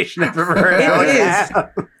conversation I've ever heard.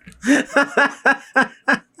 It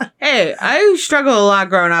Hey, I struggle a lot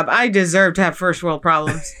growing up. I deserve to have first world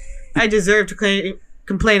problems. I deserve to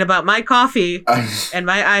complain about my coffee and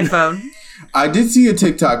my iPhone. I did see a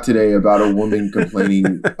TikTok today about a woman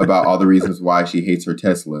complaining about all the reasons why she hates her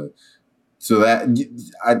Tesla. So that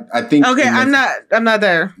I think Okay, I'm not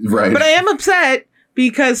there. right, But I am upset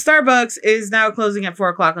because Starbucks is now closing at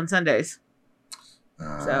 4:00 on Sundays.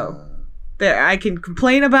 So there, I can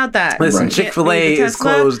complain about that. Listen, Right. Chick-fil-A is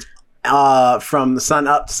closed from the sun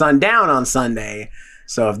up to sundown on Sunday.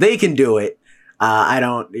 So if they can do it, I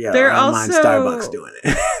don't mind Starbucks doing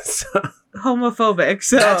it. So. Homophobic,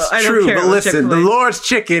 so That's I don't true, care but about listen, Chick-fil-A. the Lord's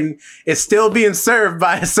chicken is still being served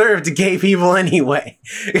to gay people anyway.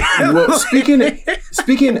 Well, speaking of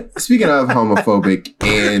homophobic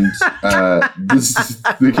and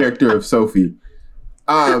the character of Sophie,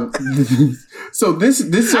 so this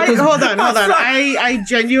hold on. I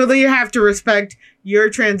genuinely have to respect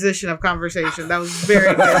your transition of conversation. That was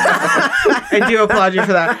very good. I do applaud you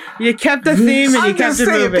for that. You kept the theme and you kept it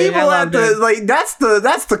moving. People at that's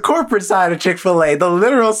the corporate side of Chick-fil-A, the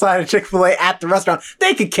literal side of Chick-fil-A at the restaurant.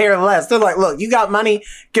 They could care less. They're like, "Look, you got money?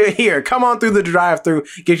 Get here. Come on through the drive-through.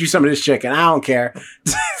 Get you some of this chicken. I don't care."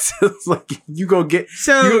 It's like you go get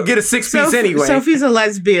a 6-piece anyway. Sophie's a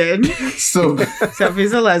lesbian.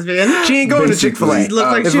 Sophie's a lesbian. She ain't going to Chick-fil-A. Look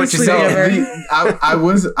like is she what was you said.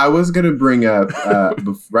 I was gonna bring up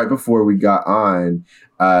right before we got on.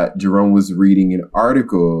 Jerome was reading an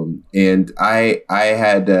article, and I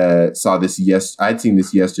had saw this. I'd seen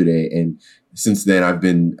this yesterday, and since then I've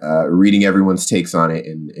been reading everyone's takes on it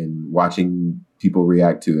and watching people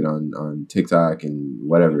react to it on TikTok and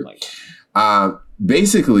whatever.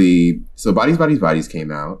 Basically, so Bodies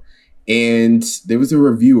came out, and there was a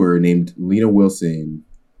reviewer named Lena Wilson,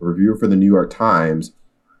 a reviewer for the New York Times,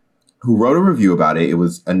 who wrote a review about it. It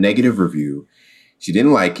was a negative review. She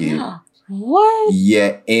didn't like it. What?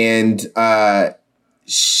 Yeah, and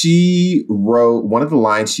she wrote, one of the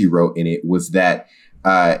lines she wrote in it was that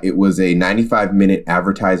It was a 95-minute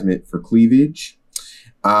advertisement for Cleavage.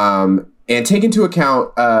 And take into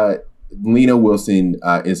account, Lena Wilson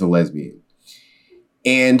is a lesbian.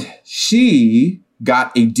 And she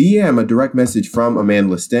got a DM, a direct message from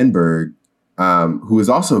Amanda Stenberg, who is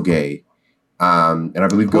also gay. And I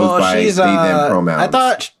believe goes by they, them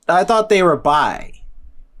pronouns. I thought they were bi,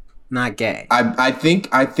 not gay. I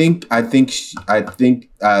think they've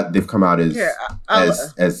come out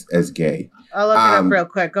as gay. I'll look it up real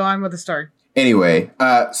quick. Go on with the story. Anyway,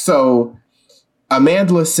 so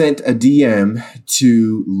Amanda sent a DM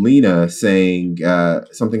to Lena saying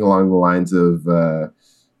something along the lines of,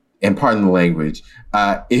 and pardon the language,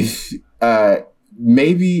 if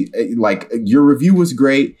maybe like your review was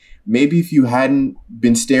great. Maybe if you hadn't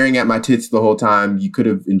been staring at my tits the whole time, you could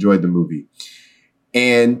have enjoyed the movie.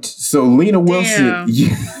 And so Lena Wilson,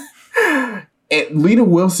 Lena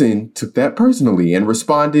Wilson took that personally and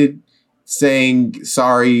responded saying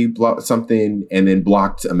sorry, something, and then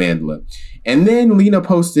blocked Amanda. And then Lena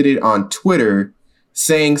posted it on Twitter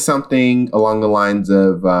saying something along the lines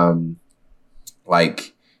of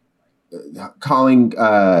calling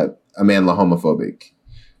Amanda homophobic.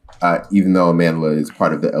 Even though Amanda is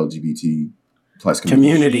part of the LGBT plus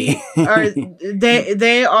community.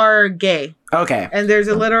 They are gay. Okay. And there's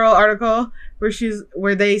a literal article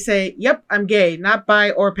where they say, "Yep, I'm gay, not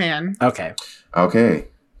bi or pan." Okay.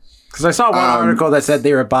 Because I saw one article that said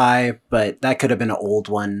they were bi, but that could have been an old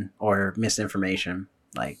one or misinformation.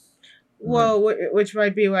 Which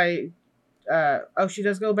might be why. She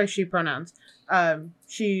does go by she pronouns.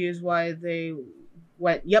 She is why they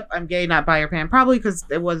went, "Yep, I'm gay, not bi or pan." Probably because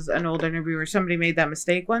it was an old interview where somebody made that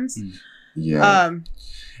mistake once. Yeah.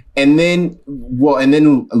 And then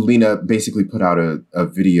Lena basically put out a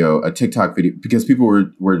TikTok video, because people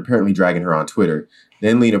were apparently dragging her on Twitter.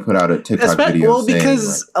 Then Lena put out a TikTok video. Well,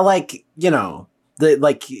 because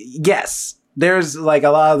yes, there's like a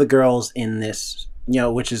lot of the girls in this,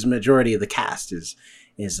 which is majority of the cast is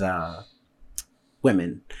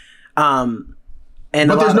women. But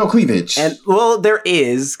there's no cleavage. And there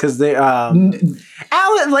is, because they the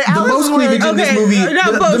most cleavage in this movie.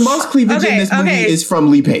 The most cleavage in this movie is from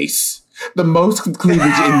Lee Pace. The most cleavage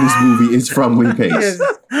in this movie is from Lee Pace.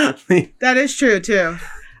 That is true too.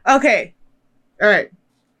 Okay, all right.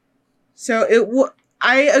 So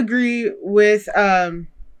I agree with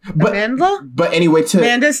Amanda. But anyway, to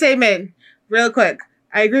Amanda's statement, real quick,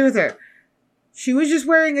 I agree with her. She was just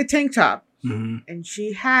wearing a tank top, and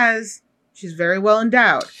she's very well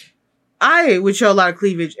endowed. I would show a lot of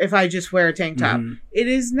cleavage if I just wear a tank top. It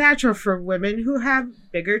is natural for women who have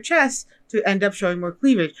bigger chests to end up showing more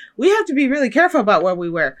cleavage. We have to be really careful about what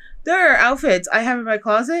we wear. There are outfits I have in my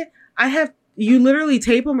closet. You literally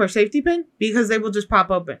tape them or safety pin because they will just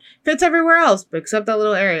pop open. Fits everywhere else except that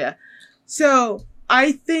little area. So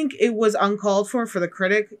I think it was uncalled for the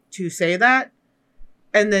critic to say that.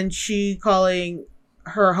 And then she calling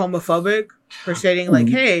her homophobic for stating like,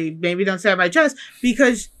 "Hey, maybe don't stare at my chest,"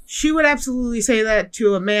 because she would absolutely say that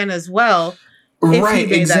to a man as well.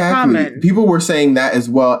 Right, exactly. That comment. People were saying that as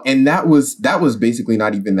well, and that was basically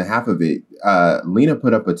not even the half of it. Lena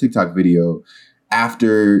put up a TikTok video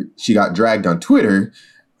after she got dragged on Twitter,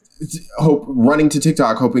 running to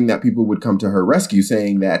TikTok, hoping that people would come to her rescue,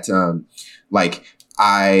 saying that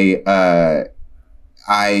I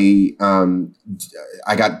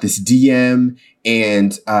got this DM,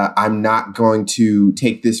 and I'm not going to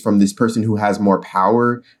take this from this person who has more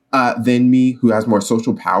power than me, who has more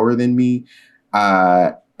social power than me,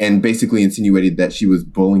 and basically insinuated that she was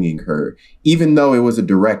bullying her, even though it was a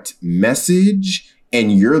direct message,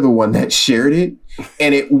 and you're the one that shared it.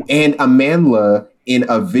 And Amanda, in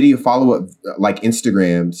a video follow-up,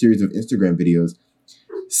 series of Instagram videos,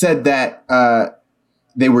 said that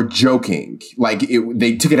they were joking.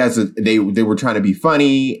 They took it as they were trying to be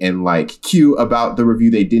funny and cute about the review.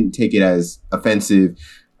 They didn't take it as offensive,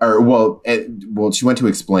 she went to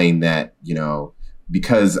explain that,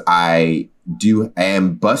 because I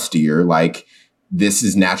am bustier, this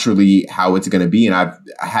is naturally how it's going to be. And I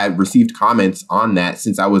had received comments on that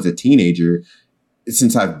since I was a teenager,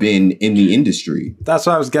 since I've been in the industry. That's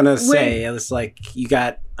what I was going to say. It was you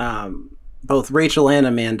got, both Rachel and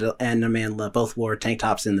Amanda both wore tank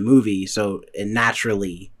tops in the movie, so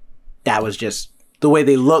naturally that was just the way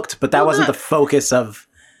they looked, but that wasn't the focus of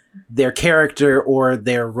their character or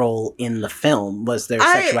their role in the film, was their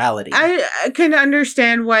sexuality. I can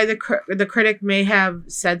understand why the critic may have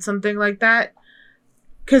said something like that,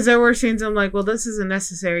 because there were scenes I'm like, well, this isn't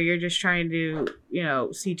necessary. You're just trying to,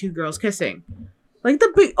 see two girls kissing.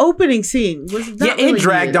 The big opening scene was it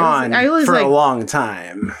dragged on for a long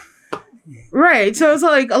time. Right. So it's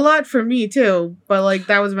like a lot for me too. But like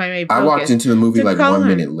that was my main focus. I walked into the movie To like call 1 her-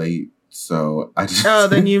 minute late, so I just. Oh,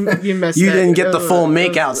 then you missed You it. didn't get the full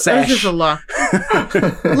makeout It was sesh. just a lot.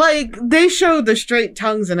 Like they showed the straight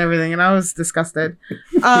tongues and everything, and I was disgusted.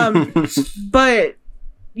 But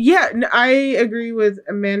yeah, I agree with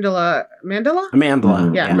Mandela.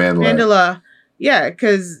 Amandla. Yeah, Mandela. Mandela. Yeah,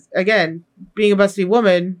 because again, being a busty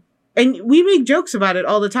woman, and we make jokes about it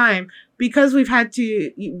all the time because we've had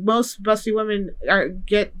to. Most busty women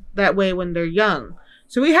get that way when they're young,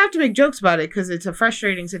 so we have to make jokes about it because it's a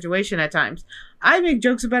frustrating situation at times. I make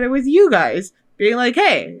jokes about it with you guys, being like,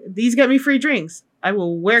 "Hey, these get me free drinks. I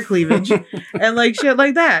will wear cleavage," and like shit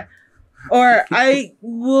like that, or I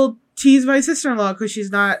will tease my sister-in-law because she's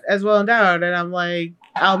not as well endowed, and I'm like,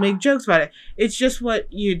 I'll make jokes about it. It's just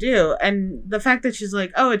what you do. And the fact that she's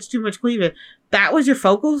like, oh, it's too much cleavage. That was your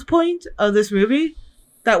focal point of this movie?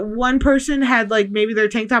 That one person had like maybe their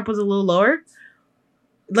tank top was a little lower?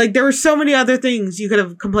 Like there were so many other things you could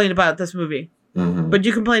have complained about this movie. Mhm. But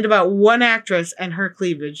you complained about one actress and her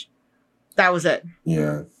cleavage. That was it.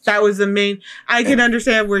 Yeah. That was the main. I can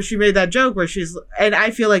understand where she made that joke where she's, and I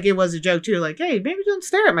feel like it was a joke too. Like, hey, maybe don't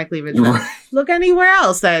stare at my cleavage. Right. Look anywhere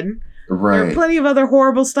else then. There are Right. plenty of other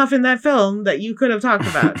horrible stuff in that film that you could have talked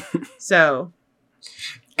about. So,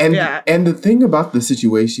 And yeah. and the thing about the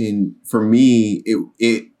situation for me,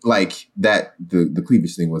 it like that the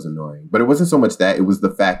cleavage thing was annoying, but it wasn't so much that, it was the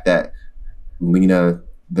fact that Lena,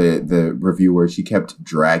 the reviewer, she kept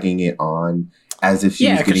dragging it on as if she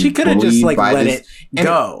was because getting she could have just bullied like by let this. it And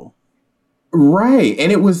go. Right.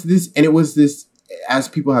 And it was this, as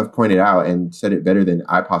people have pointed out and said it better than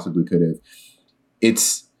I possibly could have.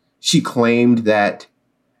 She claimed that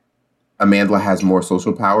Amandla has more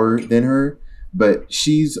social power than her, but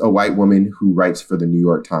she's a white woman who writes for the New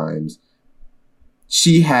York Times.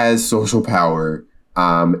 She has social power,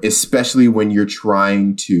 especially when you're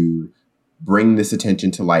trying to bring this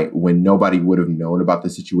attention to light when nobody would have known about the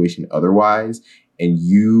situation otherwise, and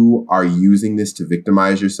you are using this to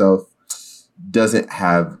victimize yourself. Doesn't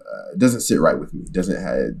sit right with me.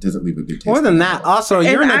 Doesn't leave a good taste. More than in my that, mouth. also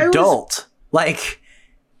you're And an I was- adult. Like,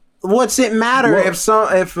 what's it matter Well-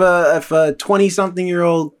 if a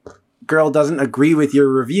 20-something-year-old girl doesn't agree with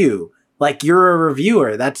your review? Like, you're a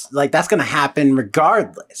reviewer. That's gonna happen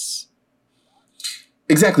regardless.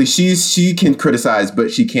 Exactly. She can criticize,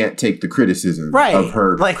 but she can't take the criticism Right. of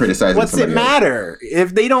her Like, criticizing what's it somebody else. matter?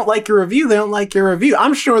 If they don't like your review, they don't like your review.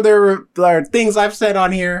 I'm sure there are things I've said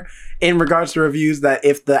on here in regards to reviews that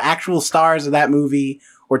if the actual stars of that movie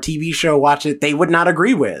or TV show watch it, they would not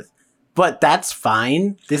agree with. But that's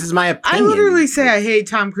fine. This is my I opinion. literally say I hate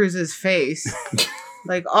Tom Cruise's face.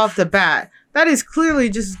 Like off the bat. That is clearly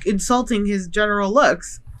just insulting his general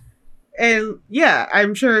looks. And yeah,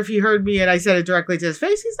 I'm sure if he heard me and I said it directly to his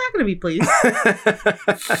face, he's not going to be pleased.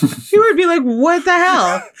 He would be like, what the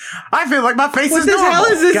hell? I feel like my face What is the normal. hell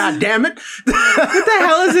is this? God damn it. What the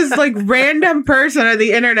hell is this like random person on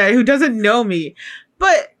the internet who doesn't know me?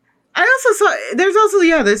 But I also saw, there's also,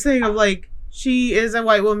 this thing of like, she is a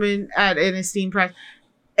white woman at an esteemed press,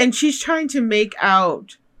 and she's trying to make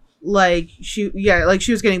out like she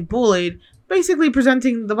was getting bullied, basically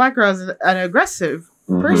presenting the black girl as an aggressive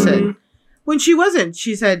person when she wasn't.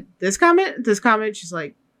 She said this comment. She's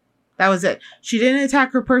like, that was it. She didn't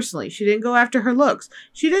attack her personally. She didn't go after her looks.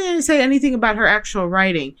 She didn't say anything about her actual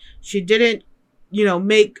writing. She didn't,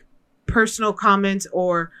 make personal comments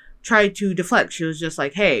or try to deflect. She was just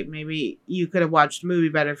like, hey, maybe you could have watched the movie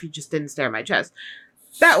better if you just didn't stare at my chest.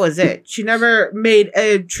 That was it. She never made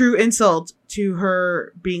a true insult to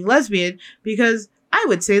her being lesbian, because I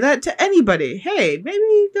would say that to anybody. Hey,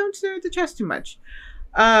 maybe don't stare at the chest too much.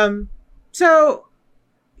 So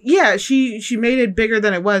yeah, she made it bigger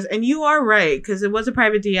than it was. And you are right, because it was a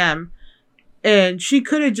private DM, and she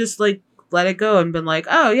could have just like let it go and been like,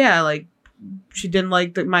 oh yeah, like she didn't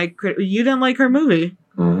like you didn't like her movie.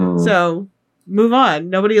 So move on.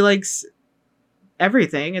 Nobody likes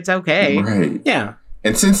everything. It's okay. Right. Yeah.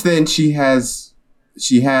 And since then, she has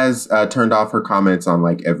turned off her comments on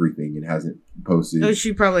like everything and hasn't posted. Oh,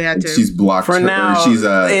 she probably had And to. she's blocked For her. now, She's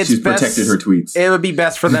it's protected best- her tweets. It would be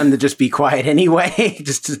best for them to just be quiet anyway,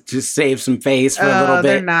 just to save some face for a little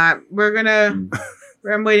They're bit. not.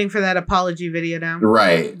 I'm waiting for that apology video now.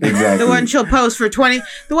 Right. Exactly. The one she'll post for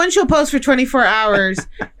 24 hours,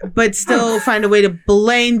 but still find a way to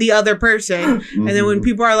blame the other person. And then when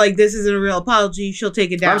people are like, this isn't a real apology, she'll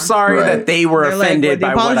take it down. I'm sorry Right. that they were They're like, offended where'd the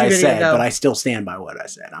by what apology I video said, go? but I still stand by what I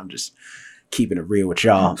said. I'm just keeping it real with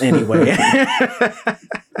y'all anyway.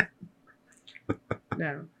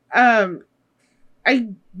 No. I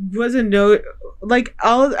wasn't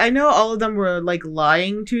I know all of them were like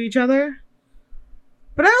lying to each other.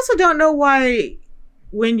 But I also don't know why,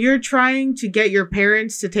 when you're trying to get your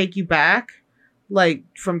parents to take you back, like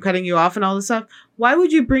from cutting you off and all this stuff, why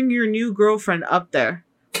would you bring your new girlfriend up there?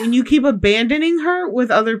 When you keep abandoning her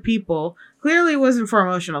with other people, clearly it wasn't for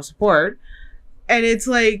emotional support. And it's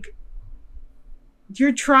like,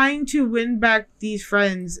 you're trying to win back these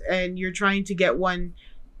friends and you're trying to get one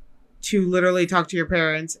to literally talk to your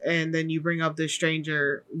parents, and then you bring up this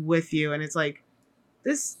stranger with you. And it's like,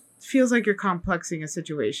 this feels like you're complexing a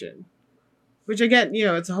situation. Which again,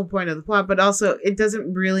 it's the whole point of the plot, but also it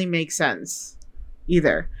doesn't really make sense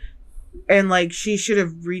either. And like, she should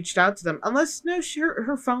have reached out to them, unless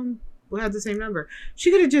her phone had the same number. She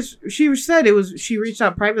could have she said she reached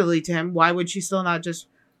out privately to him. Why would she still not just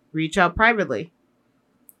reach out privately?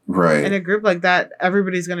 Right. In a group like that,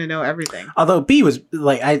 everybody's going to know everything. Although B was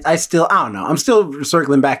like, I don't know. I'm still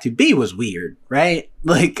circling back to B was weird, right?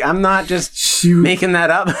 Like, I'm not just making that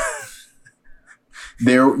up.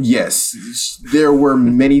 There were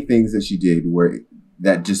many things that she did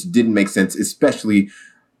that just didn't make sense, especially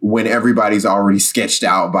when everybody's already sketched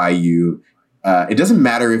out by you. It doesn't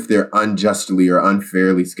matter if they're unjustly or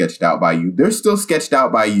unfairly sketched out by you. They're still sketched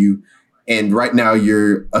out by you. And right now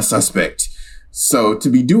you're a suspect. So to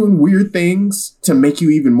be doing weird things to make you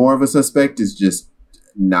even more of a suspect is just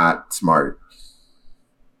not smart.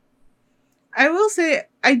 I will say,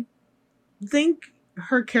 I think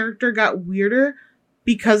her character got weirder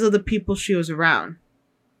because of the people she was around.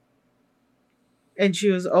 And she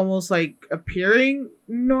was almost like appearing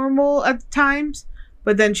normal at times,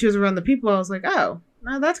 but then she was around the people. I was like, oh,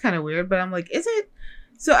 no, that's kind of weird. But I'm like, is it?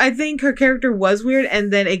 So I think her character was weird,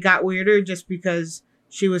 and then it got weirder just because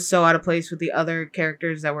she was so out of place with the other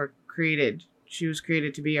characters that were created. She was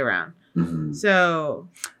created to be around. Mm-hmm. So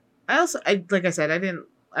I was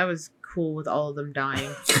cool with all of them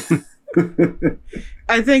dying.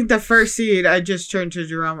 I think the first scene, I just turned to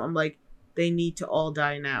Jerome. I'm like, they need to all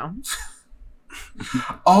die now.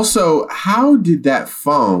 Also, how did that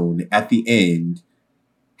phone at the end,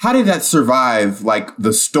 how did that survive like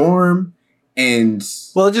the storm and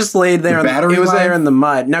it just laid there. It was there in the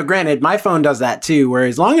mud. Now, granted, my phone does that too, where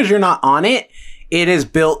as long as you're not on it, it is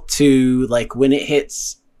built to, like, when it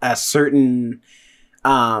hits a certain,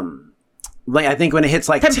 like, I think when it hits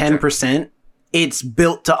like 10%, it's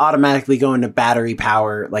built to automatically go into battery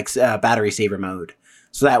power, like battery saver mode.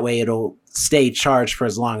 So that way it'll stay charged for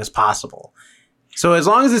as long as possible. So as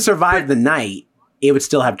long as it survived the night, it would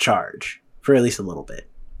still have charge for at least a little bit.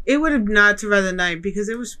 It would have not survived the night because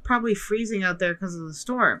it was probably freezing out there because of the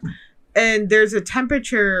storm. And there's a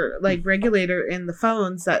temperature like regulator in the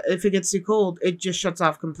phones that if it gets too cold, it just shuts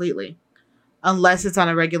off completely. Unless it's on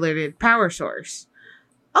a regulated power source.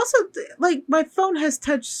 Also, like, my phone has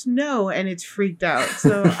touched snow and it's freaked out.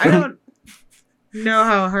 So I don't know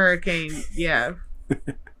how hurricane, yeah.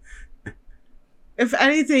 If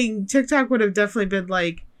anything, TikTok would have definitely been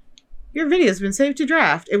like, your video's been saved to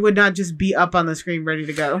draft. It would not just be up on the screen ready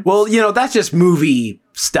to go. Well, that's just movie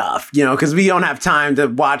stuff, because we don't have time to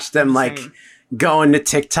watch them like go into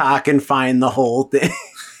TikTok and find the whole thing.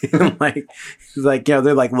 They're like,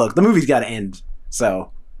 look, the movie's got to end.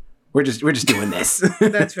 So we're just doing this.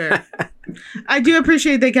 That's fair. I do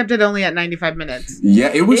appreciate they kept it only at 95 minutes.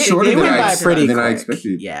 Yeah, it was shorter than I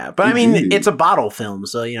expected. Yeah, but I mean, it's a bottle film,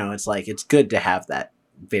 so it's like it's good to have that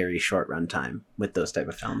very short runtime with those type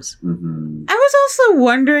of films. Mm-hmm. I was also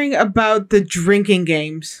wondering about the drinking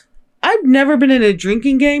games. I've never been in a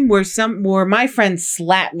drinking game where my friends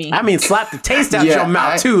slap me. I mean, slap the taste out your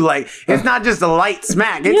mouth too. Like, it's not just a light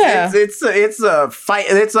smack. It's a fight.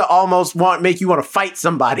 It's a almost make you want to fight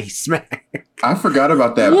somebody smack. I forgot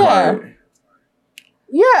about that part.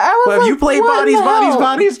 Yeah, I was. Have you played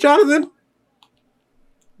Bodies, Jonathan?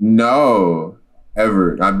 No.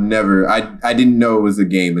 Ever. I've never. I didn't know it was a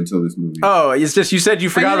game until this movie. Oh, it's just you said you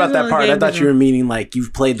forgot about that part. I thought you were meaning like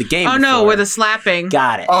you've played the game. Oh, before. no, with the slapping.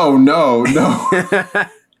 Got it. Oh, no.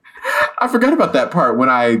 I forgot about that part when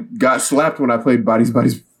I got slapped when I played Bodies.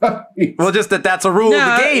 Well, just that's a rule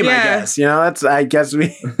of the game, I guess. I guess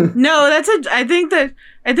we. No, I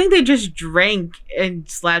think they just drank and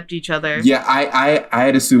slapped each other. Yeah, I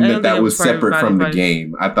had assumed that was separate from the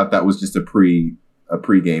game. I thought that was just a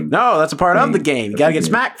pre-game. No, that's a part of the game. You gotta get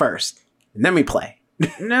smacked first, and then we play.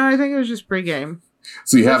 No, I think it was just pre-game.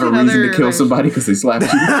 So you have a reason to kill somebody because they slapped you?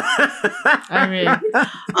 I mean,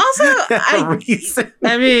 also,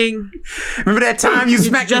 I mean, remember that time you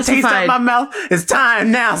smacked the taste out my mouth? It's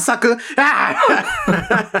time now, sucker.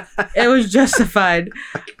 It was justified.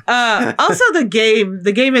 Also, the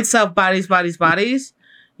game itself, Bodies.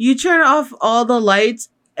 You turn off all the lights,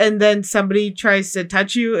 and then somebody tries to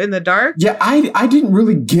touch you in the dark. Yeah, I didn't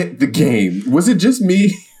really get the game. Was it just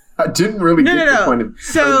me? I didn't really get the point of...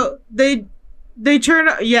 So they turn...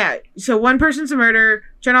 Yeah, so one person's a murderer,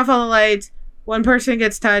 turn off all the lights, one person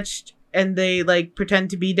gets touched, and they, like, pretend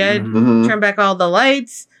to be dead, turn back all the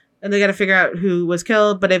lights, and they gotta figure out who was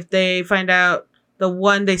killed. But if they find out the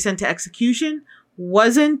one they sent to execution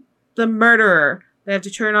wasn't the murderer, they have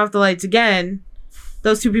to turn off the lights again.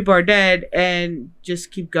 Those two people are dead and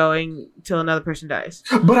just keep going till another person dies.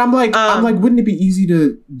 But I'm like, wouldn't it be easy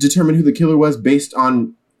to determine who the killer was based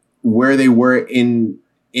on where they were in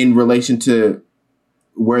relation to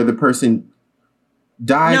where the person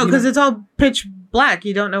died? No, because it's all pitch black.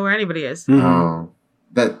 You don't know where anybody is.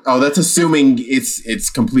 That's assuming it's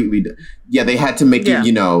completely. Yeah, they had to make it,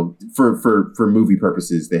 you know, for movie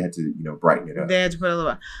purposes. They had to, you know, brighten it up. They had to put a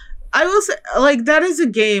little. I will say, like, that is a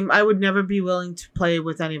game I would never be willing to play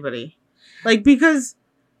with anybody, like, because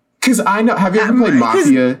I know. Have you ever played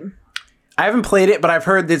Mafia? I haven't played it, but I've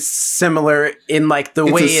heard it's similar in like the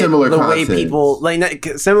way people like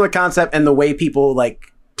similar concept and the way people like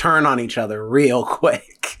turn on each other real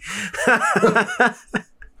quick.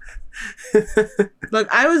 Look,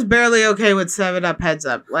 I was barely okay with 7-Up Heads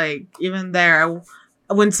Up. Like, even there,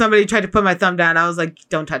 when somebody tried to put my thumb down, I was like,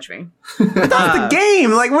 "Don't touch me." That's the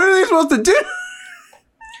game. Like, what are they supposed to do?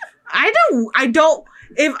 I don't.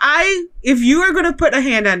 If you are going to put a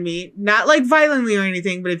hand on me, not like violently or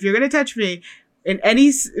anything, but if you're going to touch me in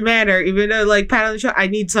any manner, even though like pat on the shoulder, I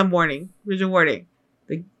need some warning. There's a warning.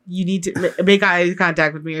 Like, you need to make eye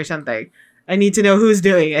contact with me or something. I need to know who's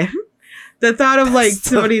doing it. The thought of like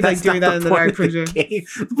somebody like doing that in the dark prison. The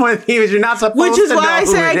point of the game is you're not supposed to know. Which is why I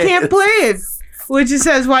say I can't play it. Which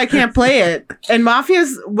says why I can't play it. And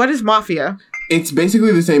what is Mafia? It's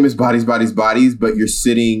basically the same as Bodies, but you're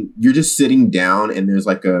just sitting down, and there's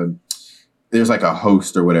like a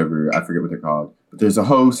host or whatever. I forget what they're called. But there's a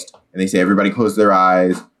host, and they say everybody close their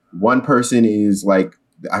eyes. One person is like,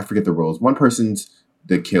 I forget the roles. One person's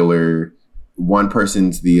the killer. One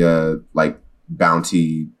person's the like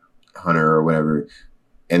bounty hunter or whatever.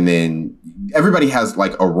 And then everybody has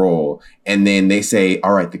like a role, and then they say,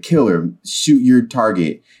 all right, the killer, shoot your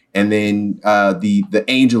target. And then the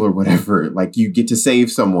angel or whatever, like you get to save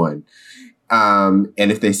someone. And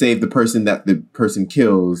if they save the person that the person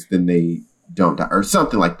kills, then they don't die or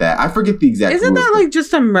something like that. I forget the exact Isn't rules, that like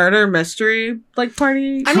just a murder mystery like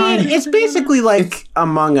party? I mean, it's basically like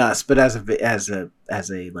Among Us, but as a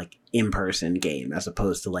like in-person game as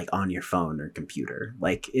opposed to like on your phone or computer.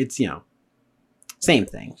 Like, it's, you know, same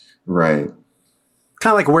thing. Right.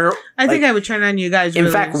 Kind of like where I think I would turn on you guys. In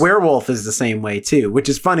fact, Werewolf is the same way too, which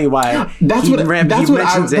is funny why he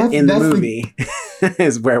mentions it in the movie.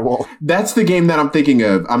 Is Werewolf. That's the game that I'm thinking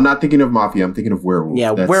of. I'm not thinking of Mafia. I'm thinking of Werewolf.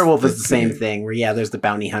 Yeah, Werewolf is the same thing. Where there's the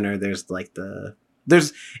bounty hunter. There's like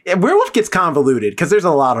Werewolf gets convoluted because there's a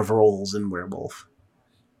lot of roles in Werewolf.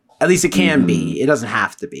 At least it can be. It doesn't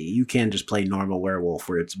have to be. You can just play normal Werewolf,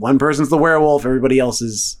 where it's one person's the werewolf, everybody else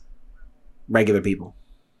is regular people.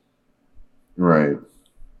 Right.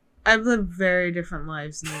 I've lived very different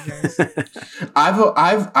lives than you guys. I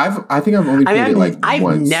think I've only played it like I've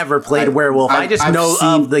once. never played Werewolf. I just know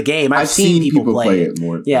of the game. I've seen people play it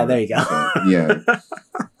more. Yeah, there you go. Yeah.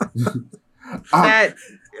 That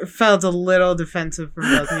felt a little defensive for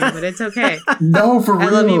both of you, but it's okay. No, for real.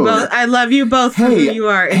 I love you both. I love you both for who you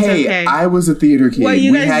are. It's okay. I was a theater kid. What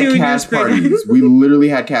you guys do had cast parties. We literally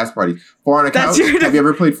had cast parties. Four on a Couch. Have you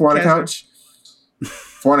ever played Four on a Couch?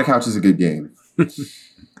 Four on a Couch is a good game.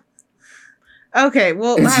 Okay,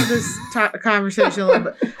 we'll have this conversation a little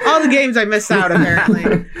bit. All the games I missed out,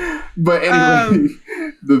 apparently. But anyway,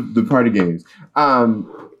 the party games.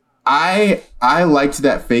 I liked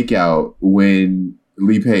that fake out when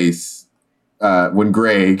Lee Pace, when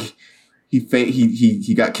Greg,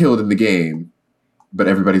 he got killed in the game, but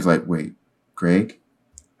everybody's like, wait, Greg?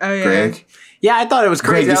 Oh yeah. Greg? Yeah, I thought it was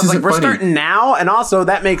crazy. Greg, I was like, we're starting now? And also,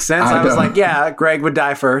 that makes sense. I was like, yeah, Greg would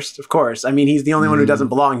die first, of course. I mean, he's the only one who doesn't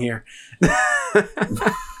belong here.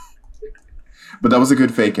 But that was a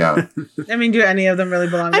good fake out. I mean, do any of them really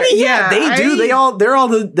belong there? I mean, yeah, they do.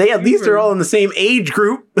 They at least are all in the same age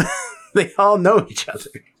group. They all know each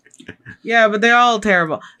other. Yeah, but they're all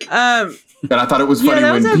terrible. And I thought it was funny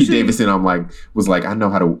when Pete Davidson was like, I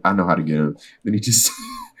know how to get him. Then he just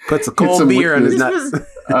puts a cold beer in his nuts.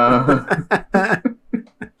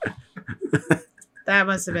 That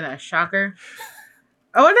must have been a shocker.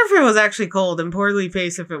 I wonder if it was actually cold and poorly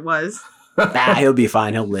paced if it was. Nah, he'll be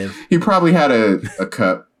fine. He'll live. He probably had a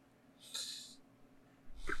cup.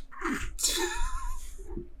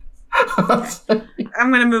 I'm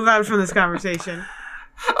going to move on from this conversation.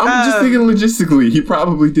 I'm just thinking logistically. He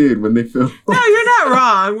probably did when they filmed. No, you're not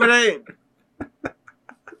wrong, but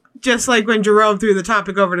just like when Jerome threw the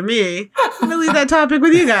topic over to me, I'm going to leave that topic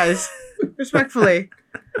with you guys. Respectfully.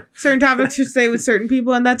 Certain topics should stay with certain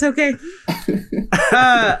people, and that's okay.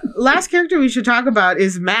 Last character we should talk about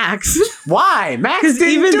is Max. Why? Max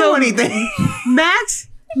didn't do anything. Max?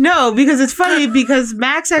 No, because it's funny because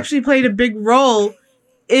Max actually played a big role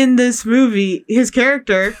in this movie, his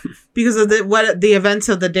character, because of the events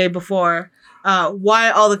of the day before.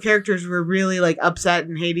 Why all the characters were really like upset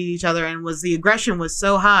and hating each other, and was the aggression was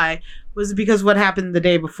so high was because what happened the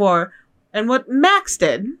day before and what Max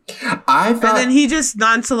did. I thought, and then he just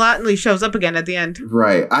nonchalantly shows up again at the end.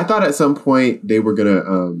 Right. I thought at some point they were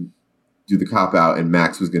gonna do the cop out, and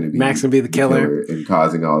Max was gonna be the killer and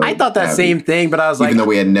causing all. I thought that havoc, same thing, but I was like, even though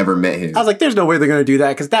we had never met him, I was like, "There's no way they're gonna do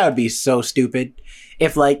that because that would be so stupid."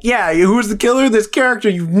 If like, yeah, who was the killer? This character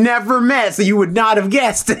you've never met, so you would not have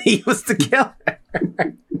guessed that he was the killer.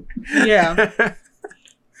 Yeah.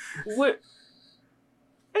 What?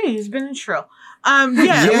 Hey, he's been in Shrill.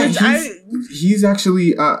 Yeah, he's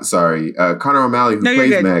actually Connor O'Malley, who plays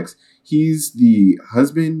good. Max. He's the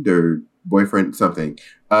husband or boyfriend, something,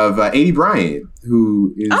 of Amy Bryant,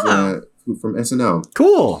 who is who from SNL.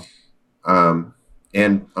 Cool.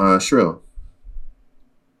 And Shrill.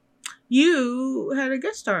 You had a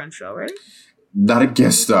guest star on Shrill, right? Not a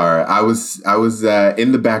guest star. I was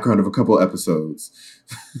in the background of a couple episodes.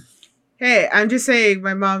 Hey, I'm just saying.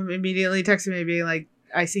 My mom immediately texted me being like,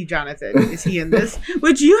 "I see Jonathan. Is he in this?"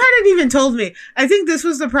 Which you hadn't even told me. I think this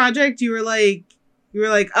was the project you were like,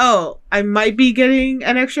 "Oh, I might be getting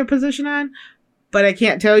an extra position on, but I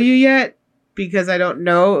can't tell you yet because I don't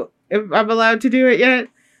know if I'm allowed to do it yet."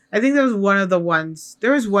 I think that was one of the ones.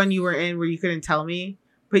 There was one you were in where you couldn't tell me,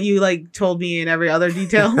 but you like told me in every other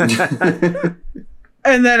detail.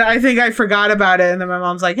 And then I think I forgot about it. And then my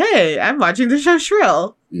mom's like, "Hey, I'm watching the show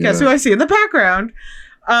Shrill. Yeah. Guess who I see in the background?"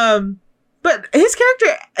 But his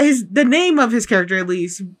character, the name of his character at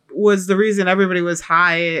least, was the reason everybody was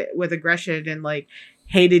high with aggression and like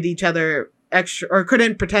hated each other extra, or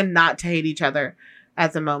couldn't pretend not to hate each other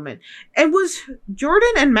at the moment. And was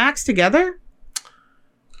Jordan and Max together?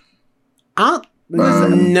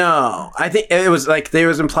 No, I think it was like there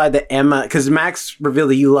was implied that Emma, because Max revealed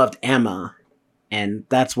that you loved Emma, and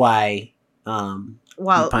that's why.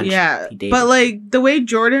 Well, yeah, but like the way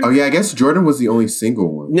Jordan. Oh yeah, I guess Jordan was the only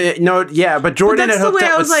single one. No, yeah, but Jordan had hooked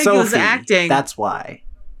up with Sophie. He was acting. That's why.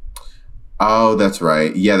 Oh, that's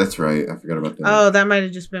right. Yeah, that's right. I forgot about that. Oh, that might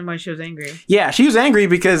have just been why she was angry. Yeah, she was angry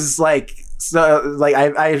because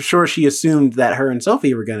I'm sure she assumed that her and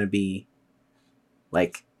Sophie were gonna be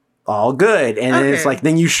like all good, and then it's like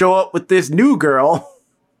then you show up with this new girl.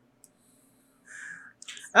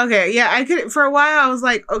 Okay, yeah, I could. For a while, I was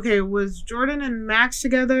like, okay, was Jordan and Max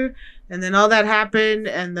together, and then all that happened,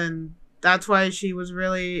 and then that's why she was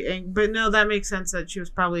really. But no, that makes sense that she was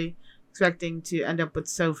probably expecting to end up with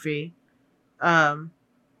Sophie. But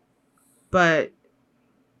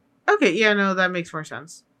okay, yeah, no, that makes more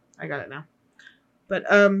sense. I got it now. But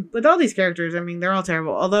with all these characters, I mean, they're all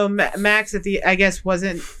terrible. Although Max I guess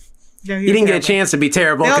wasn't. No, he didn't get a chance to be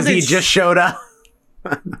terrible because he just showed up.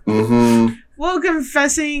 Mm-hmm. Well,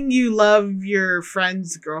 confessing you love your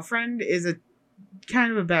friend's girlfriend is a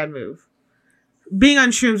kind of a bad move. Being on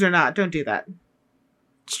shrooms or not, don't do that.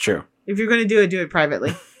 It's true. If you're going to do it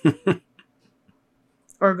privately.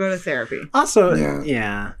 Or go to therapy. Also,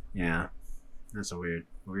 yeah. That's a weird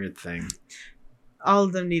thing. All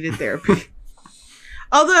of them needed therapy.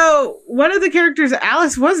 Although, one of the characters,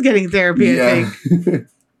 Alice, was getting therapy, I think.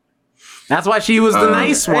 That's why she was the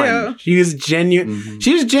nice one. She was genuine. Mm-hmm.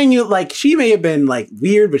 She was genuine. Like, she may have been, like,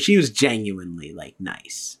 weird, but she was genuinely, like,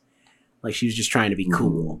 nice. Like, she was just trying to be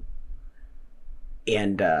cool.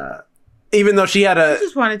 And, even though she had she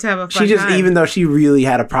just wanted to have a fun time. Even though she really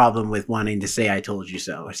had a problem with wanting to say, "I told you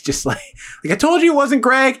so." It's just like I told you it wasn't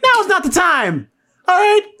Greg. Now's not the time. All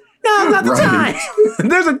right? Now's not the time.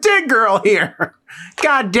 There's a dead girl here.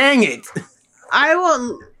 God dang it. I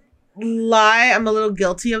won't lie. I'm a little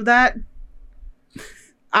guilty of that.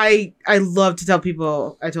 I love to tell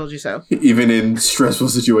people I told you so. Even in stressful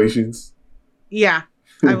situations? Yeah,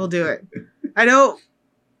 I will do it. I don't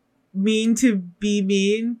mean to be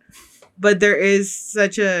mean, but there is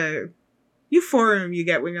such a euphorium you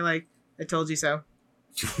get when you're like, "I told you so."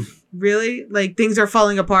 Really? Like, things are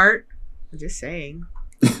falling apart? I'm just saying.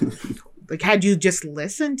 Like, had you just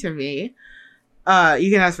listened to me.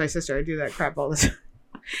 You can ask my sister. I do that crap all the time.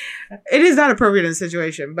 It is not appropriate in the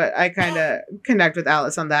situation, but I kind of connect with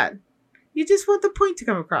Alice on that. You just want the point to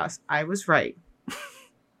come across. I was right.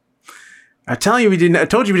 I'm telling you, I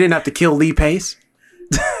told you we didn't have to kill Lee Pace.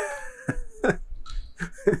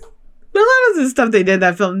 A lot of the stuff they did in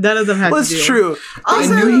that film, none of them had Well, to do. it's true. I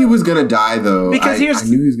knew he was gonna die though. Because I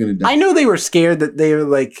knew he was gonna die. I know they were scared that they were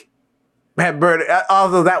like, had Bird,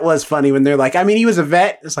 although that was funny when they're like, I mean, he was a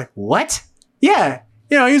vet. It's like, what? Yeah.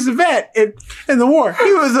 You know, he was a vet in the war.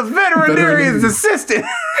 He was a veterinarian's assistant.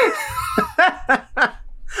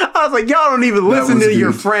 I was like, y'all don't even listen to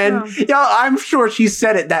your friend. Yeah. Y'all, I'm sure she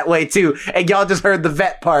said it that way too. And y'all just heard the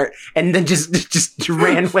vet part and then just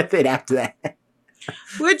ran with it after that.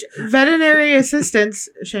 Which veterinary assistants,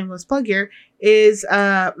 shameless plug here, is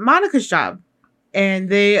Monica's job. And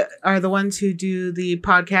they are the ones who do the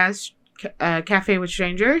podcast Cafe with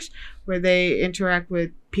Strangers, where they interact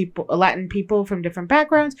with people, Latin people from different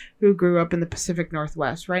backgrounds who grew up in the Pacific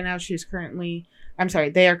Northwest. Right now,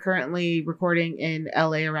 they are currently recording in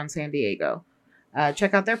LA around San Diego.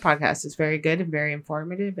 Check out their podcast. It's very good and very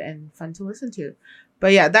informative and fun to listen to.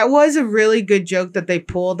 But yeah, that was a really good joke that they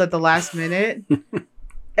pulled at the last minute.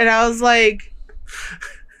 And I was like,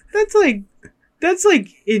 that's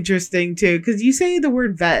interesting too. Because you say the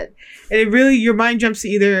word vet and it really, your mind jumps to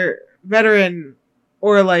either veteran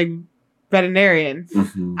or like veterinarian.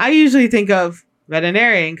 Mhm. I usually think of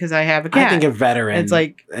veterinarian because I have a cat. I think of veteran. It's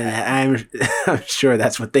like, I'm sure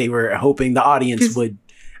that's what they were hoping the audience would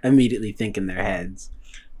immediately think in their heads.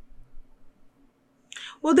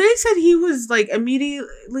 well, they said he was like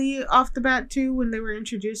immediately off the bat too when they were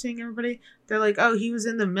introducing everybody. They're like, oh, he was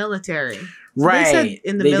in the military. So Right. They said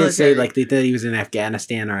in the they military. did say like they thought he was in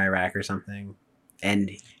Afghanistan or Iraq or something.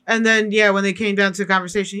 And And then, when they came down to the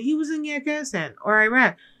conversation, he was in Afghanistan or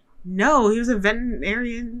Iraq. No, he was a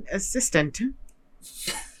veterinarian assistant.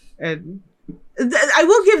 And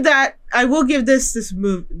I will give this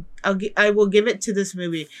movie. I will give it to this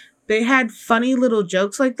movie. They had funny little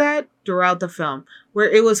jokes like that throughout the film, where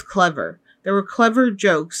it was clever. There were clever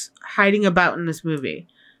jokes hiding about in this movie.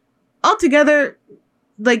 Altogether,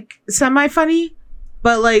 like semi-funny,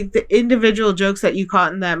 but like the individual jokes that you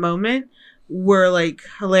caught in that moment were like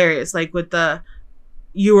hilarious. Like with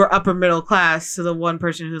you were upper middle class to the one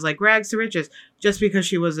person who's like rags to riches just because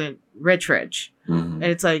she wasn't rich. Mhm. And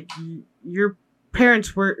it's like, your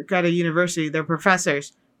parents work at a university, they're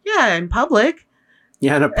professors. Yeah, in public.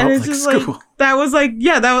 yeah, in a And public it's just school. like, that was like,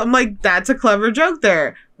 I'm like, that's a clever joke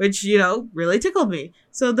there, which, really tickled me.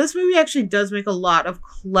 So this movie actually does make a lot of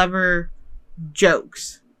clever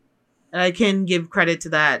jokes. And I can give credit to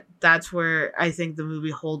that. That's where I think the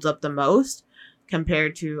movie holds up the most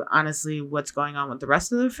compared to, honestly, what's going on with the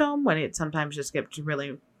rest of the film when it sometimes just gets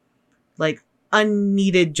really, like,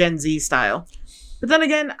 unneeded Gen Z style. But then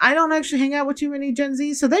again, I don't actually hang out with too many Gen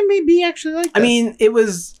Z, so they may be actually like this. I mean, it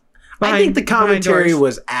was. I think the behind commentary doors.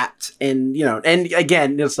 was apt, and and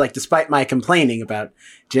again, it's like despite my complaining about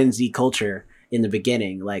Gen Z culture in the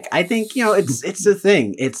beginning, like I think it's the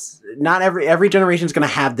thing. It's not every generation's gonna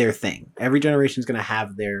have their thing. Every generation's gonna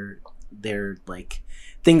have their like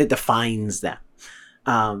thing that defines them.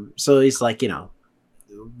 So it's like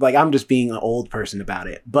like I'm just being an old person about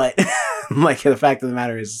it, but like the fact of the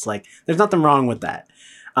matter is, it's like there's nothing wrong with that.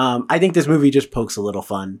 I think this movie just pokes a little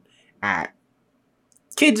fun at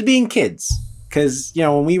kids being kids, because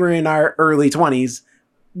when we were in our early 20s,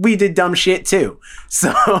 we did dumb shit too.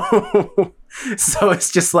 So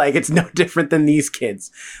it's just like it's no different than these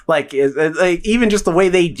kids. Like even just the way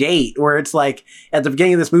they date, where it's like at the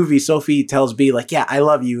beginning of this movie, Sophie tells B like, "Yeah, I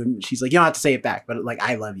love you," and she's like, "You don't have to say it back, but like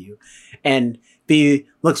I love you," and B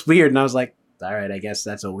looks weird, and I was like, all right, I guess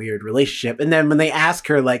that's a weird relationship. And then when they ask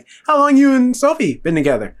her, like, how long you and Sophie been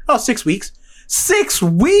together? Oh, 6 weeks. 6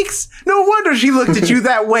 weeks? No wonder she looked at you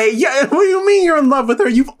that way. Yeah, what do you mean you're in love with her?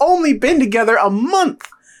 You've only been together a month.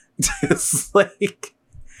 It's like...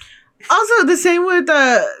 Also, the same with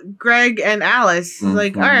Greg and Alice.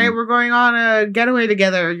 Like, all right, we're going on a getaway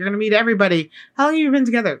together. You're going to meet everybody. How long have you been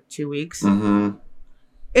together? 2 weeks. Mm-hmm.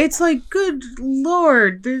 It's like, good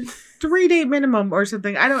Lord. There's 3-date minimum or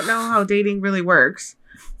something. I don't know how dating really works.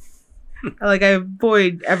 Like, I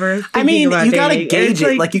avoid ever thinking about you dating. gotta And gauge it's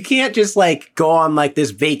it. Like, you can't just, like, go on, like,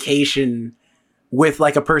 this vacation with,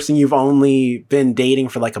 like, a person you've only been dating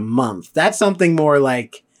for, like, a month. That's something more,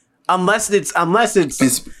 like, unless you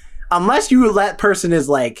that person is,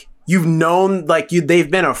 like, you've known, like,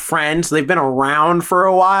 they've been a friend, so they've been around for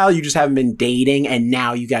a while, you just haven't been dating, and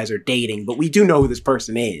now you guys are dating, but we do know who this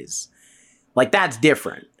person is. Like, that's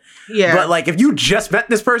different. Yeah. But, like, if you just met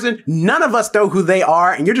this person, none of us know who they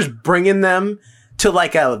are, and you're just bringing them to,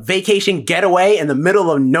 like, a vacation getaway in the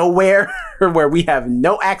middle of nowhere where we have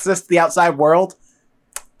no access to the outside world,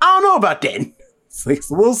 I don't know about that. It's, like,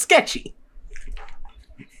 it's a little sketchy.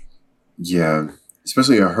 Yeah.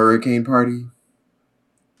 Especially a hurricane party.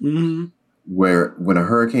 Mm-hmm. Where when a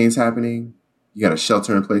hurricane's happening, you got to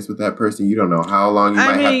shelter in place with that person. You don't know how long you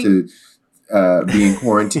might have to be in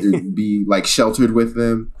quarantine, be like sheltered with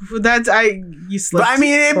them. You slept. But I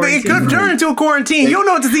mean, it could turn into a quarantine. You don't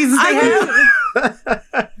know what diseases they have.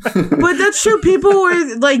 But that's true. People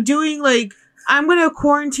were like doing like, I'm gonna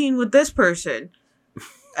quarantine with this person,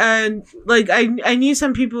 and like I knew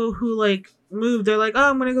some people who like moved. They're like, oh,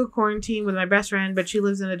 I'm gonna go quarantine with my best friend, but she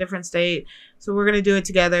lives in a different state, so we're gonna do it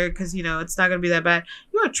together because it's not gonna be that bad.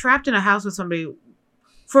 You are trapped in a house with somebody.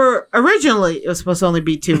 Originally, it was supposed to only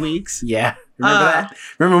be 2 weeks. Yeah. Remember that?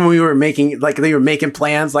 Remember when we were making, they were making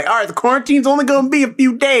plans, like, all right, the quarantine's only going to be a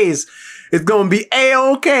few days. It's going to be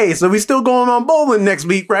A-okay. So we still going on bowling next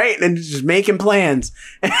week, right? And just making plans.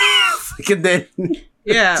 And then...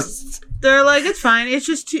 Yeah. They're like, it's fine. It's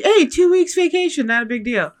just, 2 weeks vacation. Not a big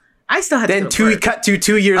deal. I still had to go cut to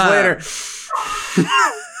 2 years later.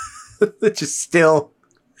 Just still...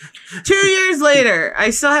 2 years later,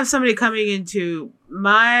 I still have somebody coming into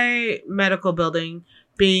my medical building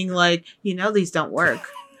being like, these don't work.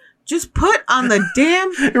 Just put on the damn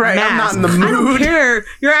right, mask. I'm not in the mood. I don't care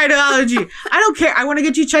your ideology. I don't care. I want to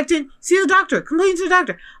get you checked in. See the doctor. Complain to the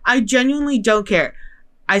doctor. I genuinely don't care.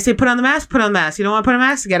 I say put on the mask. Put on the mask. You don't want to put on a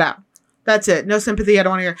mask? Get out. That's it. No sympathy. I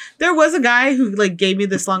don't want to hear. There was a guy who gave me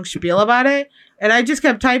this long spiel about it, and I just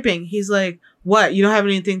kept typing. He's like, what? You don't have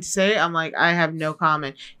anything to say? I'm like, I have no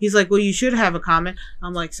comment. He's like, well, you should have a comment.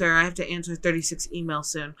 I'm like, sir, I have to answer 36 emails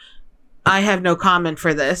soon. I have no comment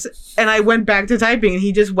for this. And I went back to typing, and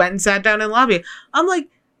he just went and sat down in the lobby. I'm like,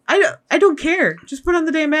 I don't care. Just put on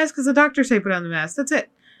the damn mask because the doctors say put on the mask. That's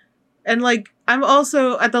it. And I'm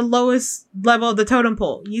also at the lowest level of the totem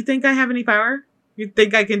pole. You think I have any power? You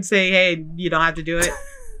think I can say, hey, you don't have to do it?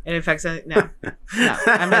 And it affects anything? No.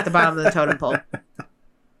 I'm at the bottom of the totem pole.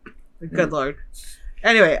 Good Lord.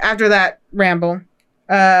 Anyway, after that ramble,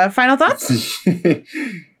 final thoughts?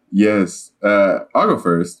 Yes. I'll go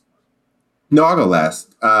first. No, I'll go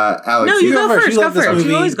last. Alex. No, you go first. Go first.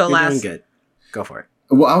 You always go You're last. doing good. Go for it.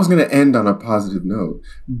 Well, I was going to end on a positive note.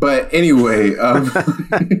 But anyway,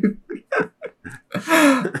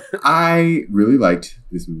 I really liked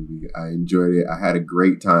this movie. I enjoyed it. I had a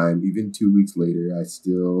great time. Even 2 weeks later, I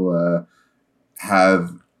still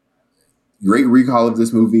have great recall of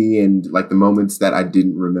this movie, and the moments that I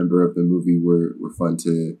didn't remember of the movie were fun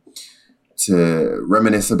to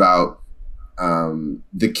reminisce about.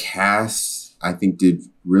 The cast, I think, did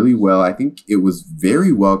really well. I think it was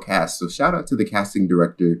very well cast. So shout out to the casting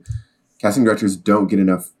director. Casting directors don't get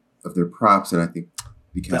enough of their props, and I think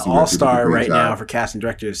the all-star right now for casting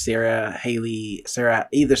director is either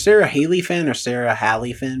Sarah Haley Finn or Sarah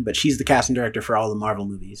Halley Finn, but she's the casting director for all the Marvel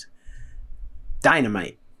movies.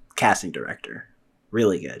 Dynamite casting director.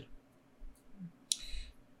 Really good.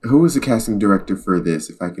 Who was the casting director for this?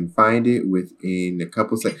 If I can find it within a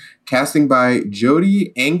couple of seconds. Casting by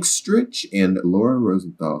Jodie Angstrich and Laura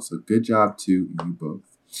Rosenthal. So good job to you both.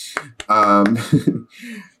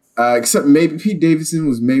 Except maybe Pete Davidson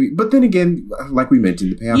was but then again, like we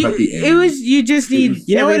mentioned, the payoff at the end. You just need.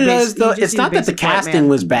 You know what it is though? It's not that the casting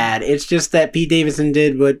was bad. It's just that Pete Davidson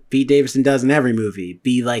did what Pete Davidson does in every movie.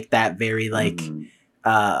 Be that very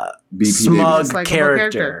smug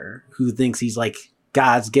character who thinks he's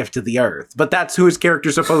God's gift to the earth. But that's who his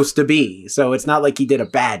character's supposed to be. So it's not like he did a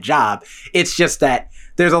bad job. It's just that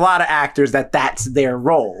there's a lot of actors that's their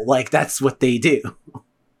role. That's what they do.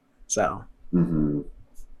 So. Mm-hmm.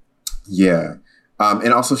 Yeah.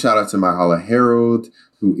 And also shout out to Myha'la Herrold,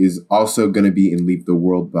 who is also going to be in Leave the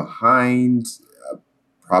World Behind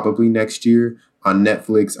probably next year on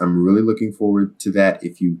Netflix. I'm really looking forward to that.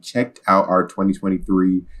 If you checked out our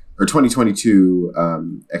 2023 or 2022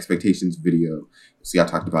 expectations video, see, I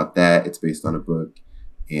talked about that. It's based on a book,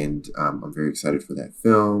 and I'm very excited for that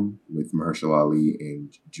film with Mahershala Ali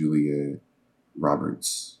and Julia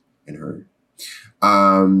Roberts and her.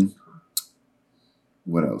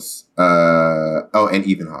 What else? And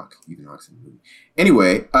Ethan Hawke. Ethan Hawke's in the movie.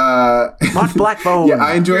 Anyway, watch Black Phone. Yeah,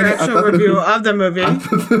 I enjoyed it. I thought review of the movie.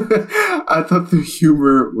 I thought the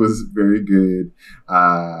humor was very good.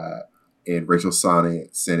 And Rachel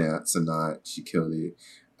Sennott, she killed it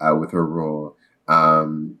with her role.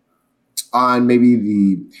 On maybe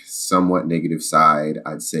the somewhat negative side,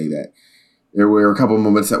 I'd say that there were a couple of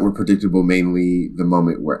moments that were predictable, mainly the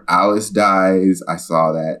moment where Alice dies. I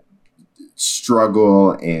saw that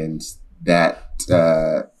struggle and that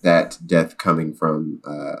death coming from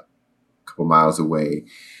a couple miles away.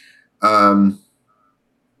 This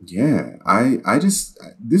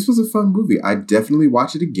was a fun movie. I definitely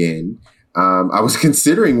watch it again. I was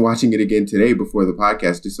considering watching it again today before the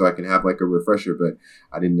podcast just so I can have a refresher, but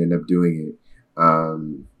I didn't end up doing it.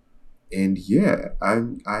 And yeah, I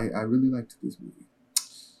really liked this movie.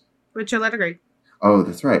 What's your letter grade? Oh,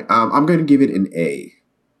 that's right. I'm going to give it an A.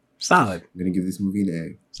 Solid. I'm going to give this movie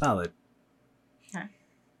an Solid. Okay.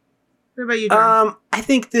 What about you, Jordan? I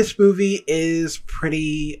think this movie is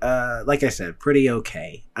pretty, like I said, pretty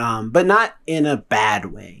okay. But not in a bad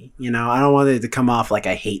way. You know, I don't want it to come off like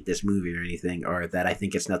I hate this movie or anything, or that I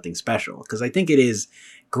think it's nothing special. Because I think it is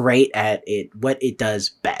great at what it does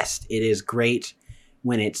best. It is great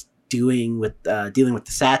when it's dealing with the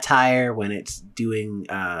satire, when it's doing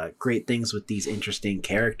great things with these interesting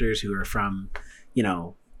characters who are from, you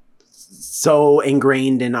know, so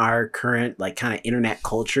ingrained in our current like kind of internet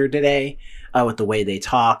culture today, with the way they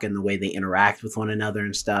talk and the way they interact with one another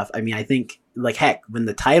and stuff. I mean, I think like heck, when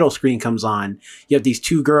the title screen comes on, you have these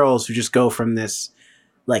two girls who just go from this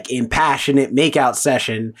like impassionate makeout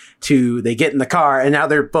session to they get in the car and now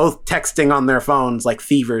they're both texting on their phones like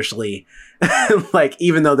feverishly. Like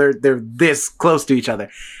even though they're this close to each other,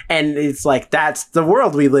 and it's like that's the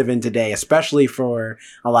world we live in today, especially for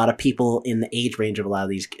a lot of people in the age range of a lot of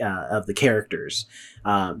these of the characters,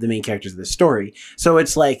 the main characters of the story. So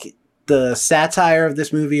it's like the satire of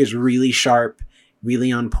this movie is really sharp,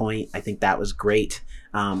 really on point. I think that was great.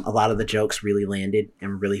 A lot of the jokes really landed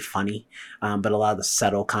and really funny, but a lot of the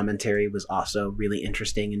subtle commentary was also really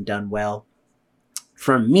interesting and done well.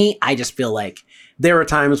 For me, I just feel like there were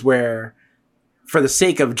times where, for the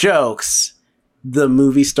sake of jokes, the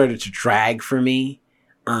movie started to drag for me,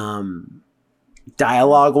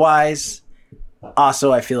 dialogue wise.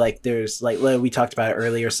 Also, I feel like there's like we talked about it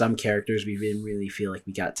earlier, some characters we didn't really feel like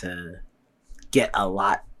we got to get a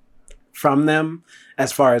lot from them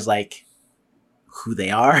as far as like who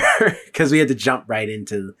they are, because we had to jump right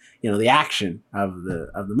into, you know, the action of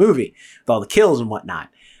the movie with all the kills and whatnot.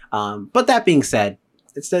 But that being said,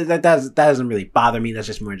 that doesn't really bother me. That's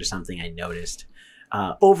just more just something I noticed.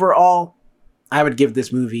 Overall, I would give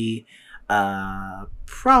this movie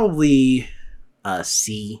probably a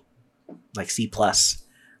C, like C plus.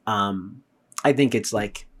 I think it's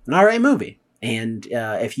like an alright movie, and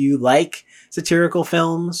if you like satirical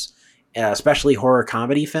films, especially horror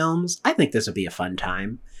comedy films, I think this would be a fun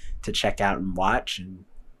time to check out and watch and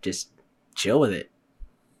just chill with it.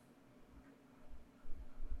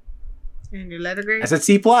 And your letter grade? I said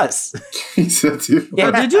C plus. He said C+.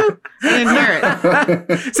 Oh, did you? I didn't hear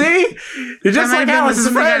it. See, you're just like Alice's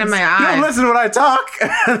friends. My You don't listen when I talk.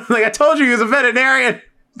 Like I told you, he was a veterinarian.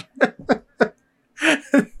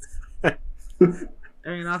 I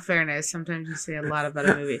mean, in all fairness, sometimes you say a lot about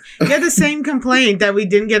a movie. You had the same complaint that we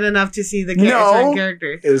didn't get enough to see the certain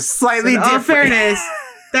characters. It was slightly different. In all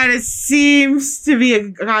fairness, seems to be a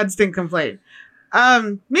constant complaint.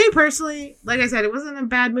 Me personally, like I said, it wasn't a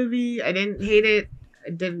bad movie. I didn't hate it.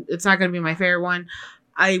 It's not going to be my favorite one.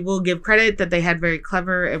 I will give credit that they had very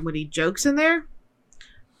clever and witty jokes in there.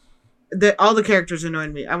 All the characters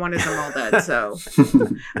annoyed me. I wanted them all dead, so. Which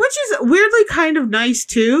is weirdly kind of nice,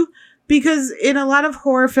 too, because in a lot of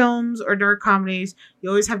horror films or dark comedies, you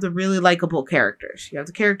always have the really likable characters. You have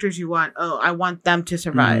the characters you want, I want them to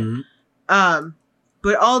survive. Mm-hmm.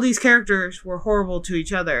 But all these characters were horrible to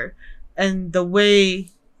each other. And the way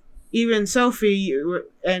even Sophie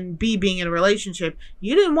and B being in a relationship,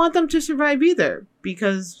 you didn't want them to survive either,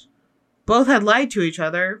 because both had lied to each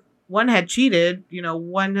other. One had cheated,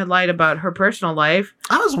 one had lied about her personal life.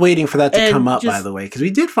 I was waiting for that to come up, by the way, because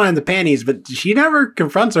we did find the panties, but she never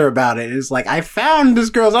confronts her about it. It's like, I found this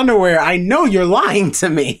girl's underwear. I know you're lying to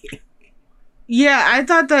me. Yeah, I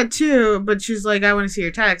thought that too, but she's like, I want to see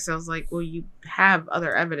your text. I was like, well, you have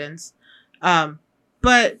other evidence.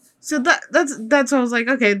 But so that's what I was like,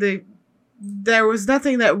 okay, there was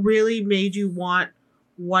nothing that really made you want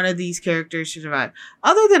one of these characters to survive,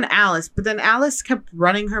 other than Alice. But then Alice kept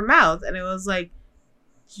running her mouth, and it was like,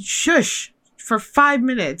 shush for 5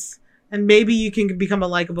 minutes, and maybe you can become a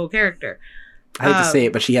likable character. I hate to say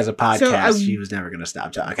it, but she has a podcast. She was never going to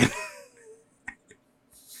stop talking.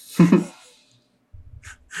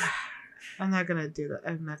 I'm not going to do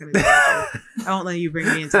that. I won't let you bring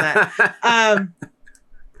me into that.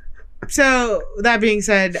 So that being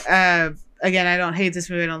said, again, I don't hate this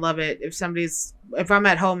movie. I don't love it. If I'm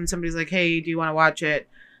at home and somebody's like, hey, do you want to watch it?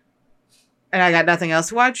 And I got nothing else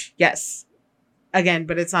to watch? Yes. Again,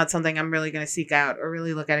 but it's not something I'm really going to seek out or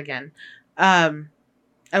really look at again. I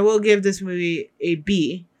will give this movie a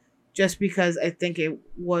B, just because I think it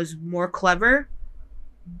was more clever.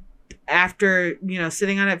 After,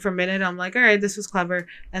 sitting on it for a minute, I'm like, all right, this was clever.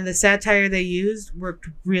 And the satire they used worked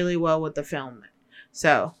really well with the film.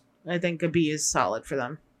 So I think a B is solid for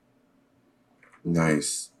them.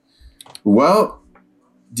 Nice. Well,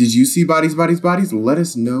 Did you see Bodies, Bodies, Bodies? Let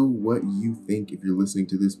us know what you think if you're listening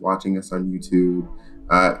to this, watching us on YouTube.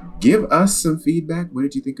 Give us some feedback. What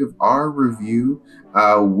did you think of our review?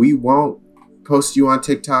 We won't post you on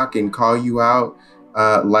TikTok and call you out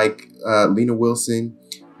like Lena Wilson,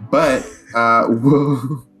 but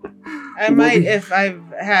we'll... I might if I've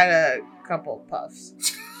had a couple puffs.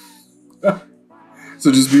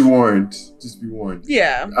 So just be warned. Just be warned.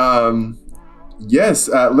 Yeah. Yes.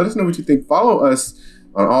 Let us know what you think. Follow us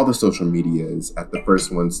on all the social medias at The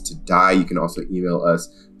First Ones to Die. You can also email us,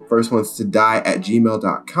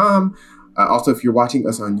 firstones2die@gmail.com. Also, if you're watching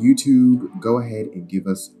us on YouTube, go ahead and give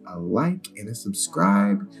us a like and a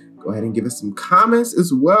subscribe. Go ahead and give us some comments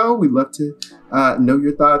as well. We'd love to know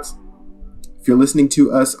your thoughts. If you're listening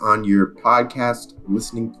to us on your podcast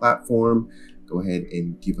listening platform, go ahead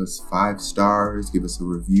and give us 5 stars. Give us a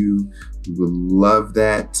review. We would love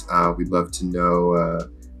that. We'd love to know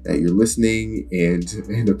that you're listening, and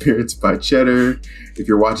an appearance by Cheddar. If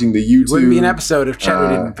you're watching the YouTube, It wouldn't be an episode if Cheddar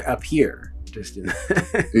didn't appear. Just in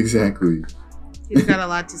exactly. He's got a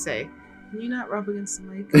lot to say. Can you not rub against the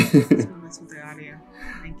mic? It's gonna mess with the audio.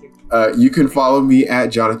 Thank you. You can follow me at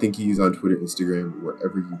Jonathan Keys on Twitter, Instagram,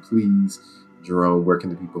 wherever you please. Jerome, where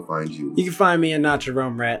can the people find you? You can find me at Not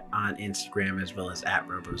Jerome Rhett on Instagram, as well as at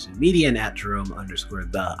Robozoom Media and at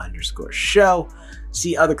Jerome_the_show.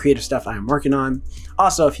 See other creative stuff I'm working on.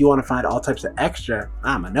 Also, if you want to find all types of extra,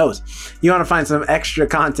 my nose. You want to find some extra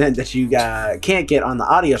content that you can't get on the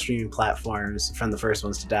audio streaming platforms from The First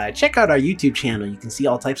Ones to Die, check out our YouTube channel. You can see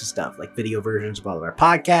all types of stuff, like video versions of all of our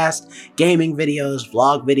podcasts, gaming videos,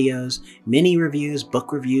 vlog videos, mini reviews,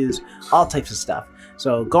 book reviews, all types of stuff.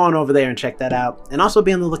 So go on over there and check that out. And also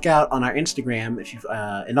be on the lookout on our Instagram if you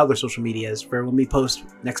and other social medias for when we post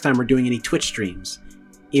next time we're doing any Twitch streams,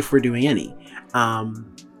 if we're doing any.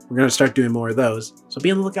 We're going to start doing more of those. So be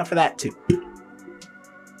on the lookout for that too.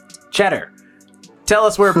 Cheddar, tell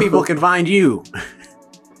us where people can find you.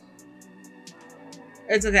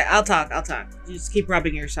 It's okay. I'll talk. You just keep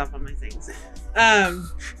rubbing yourself on my things.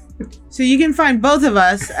 So you can find both of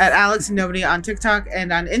us at Alex and Nobody on TikTok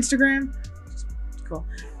and on Instagram. Cool.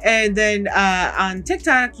 And then on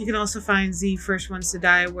TikTok, you can also find The First Ones to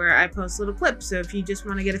Die, where I post little clips. So if you just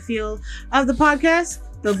want to get a feel of the podcast,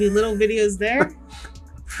 there'll be little videos there.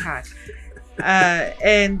 God.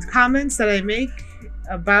 And comments that I make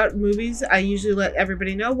about movies. I usually let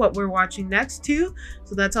everybody know what we're watching next too.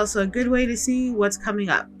 So that's also a good way to see what's coming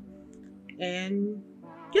up. And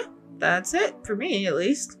yeah, that's it for me, at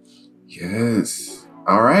least. Yes.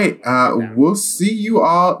 All right. We'll see you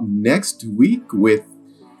all next week with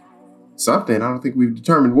something. I don't think we've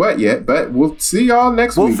determined what yet, but we'll see y'all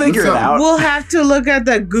next week. We'll figure it out. We'll have to look at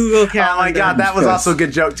the Google calendar. Oh my God, that was also a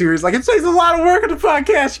good joke too. He's like, it takes a lot of work on the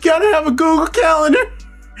podcast. You gotta have a Google calendar.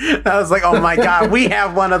 I was like, oh my God, we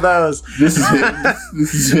have one of those. This is it.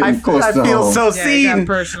 This is it. I feel so seen. Yeah, it got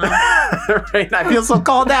personal. Right? I feel so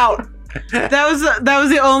called out. That was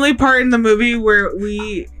the only part in the movie where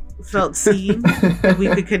we felt seen, we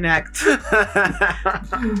could connect.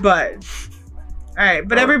 But all right,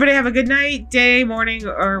 but everybody have a good night, day, morning,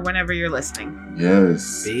 or whenever you're listening.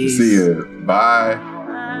 Yes. Peace. See you. Bye.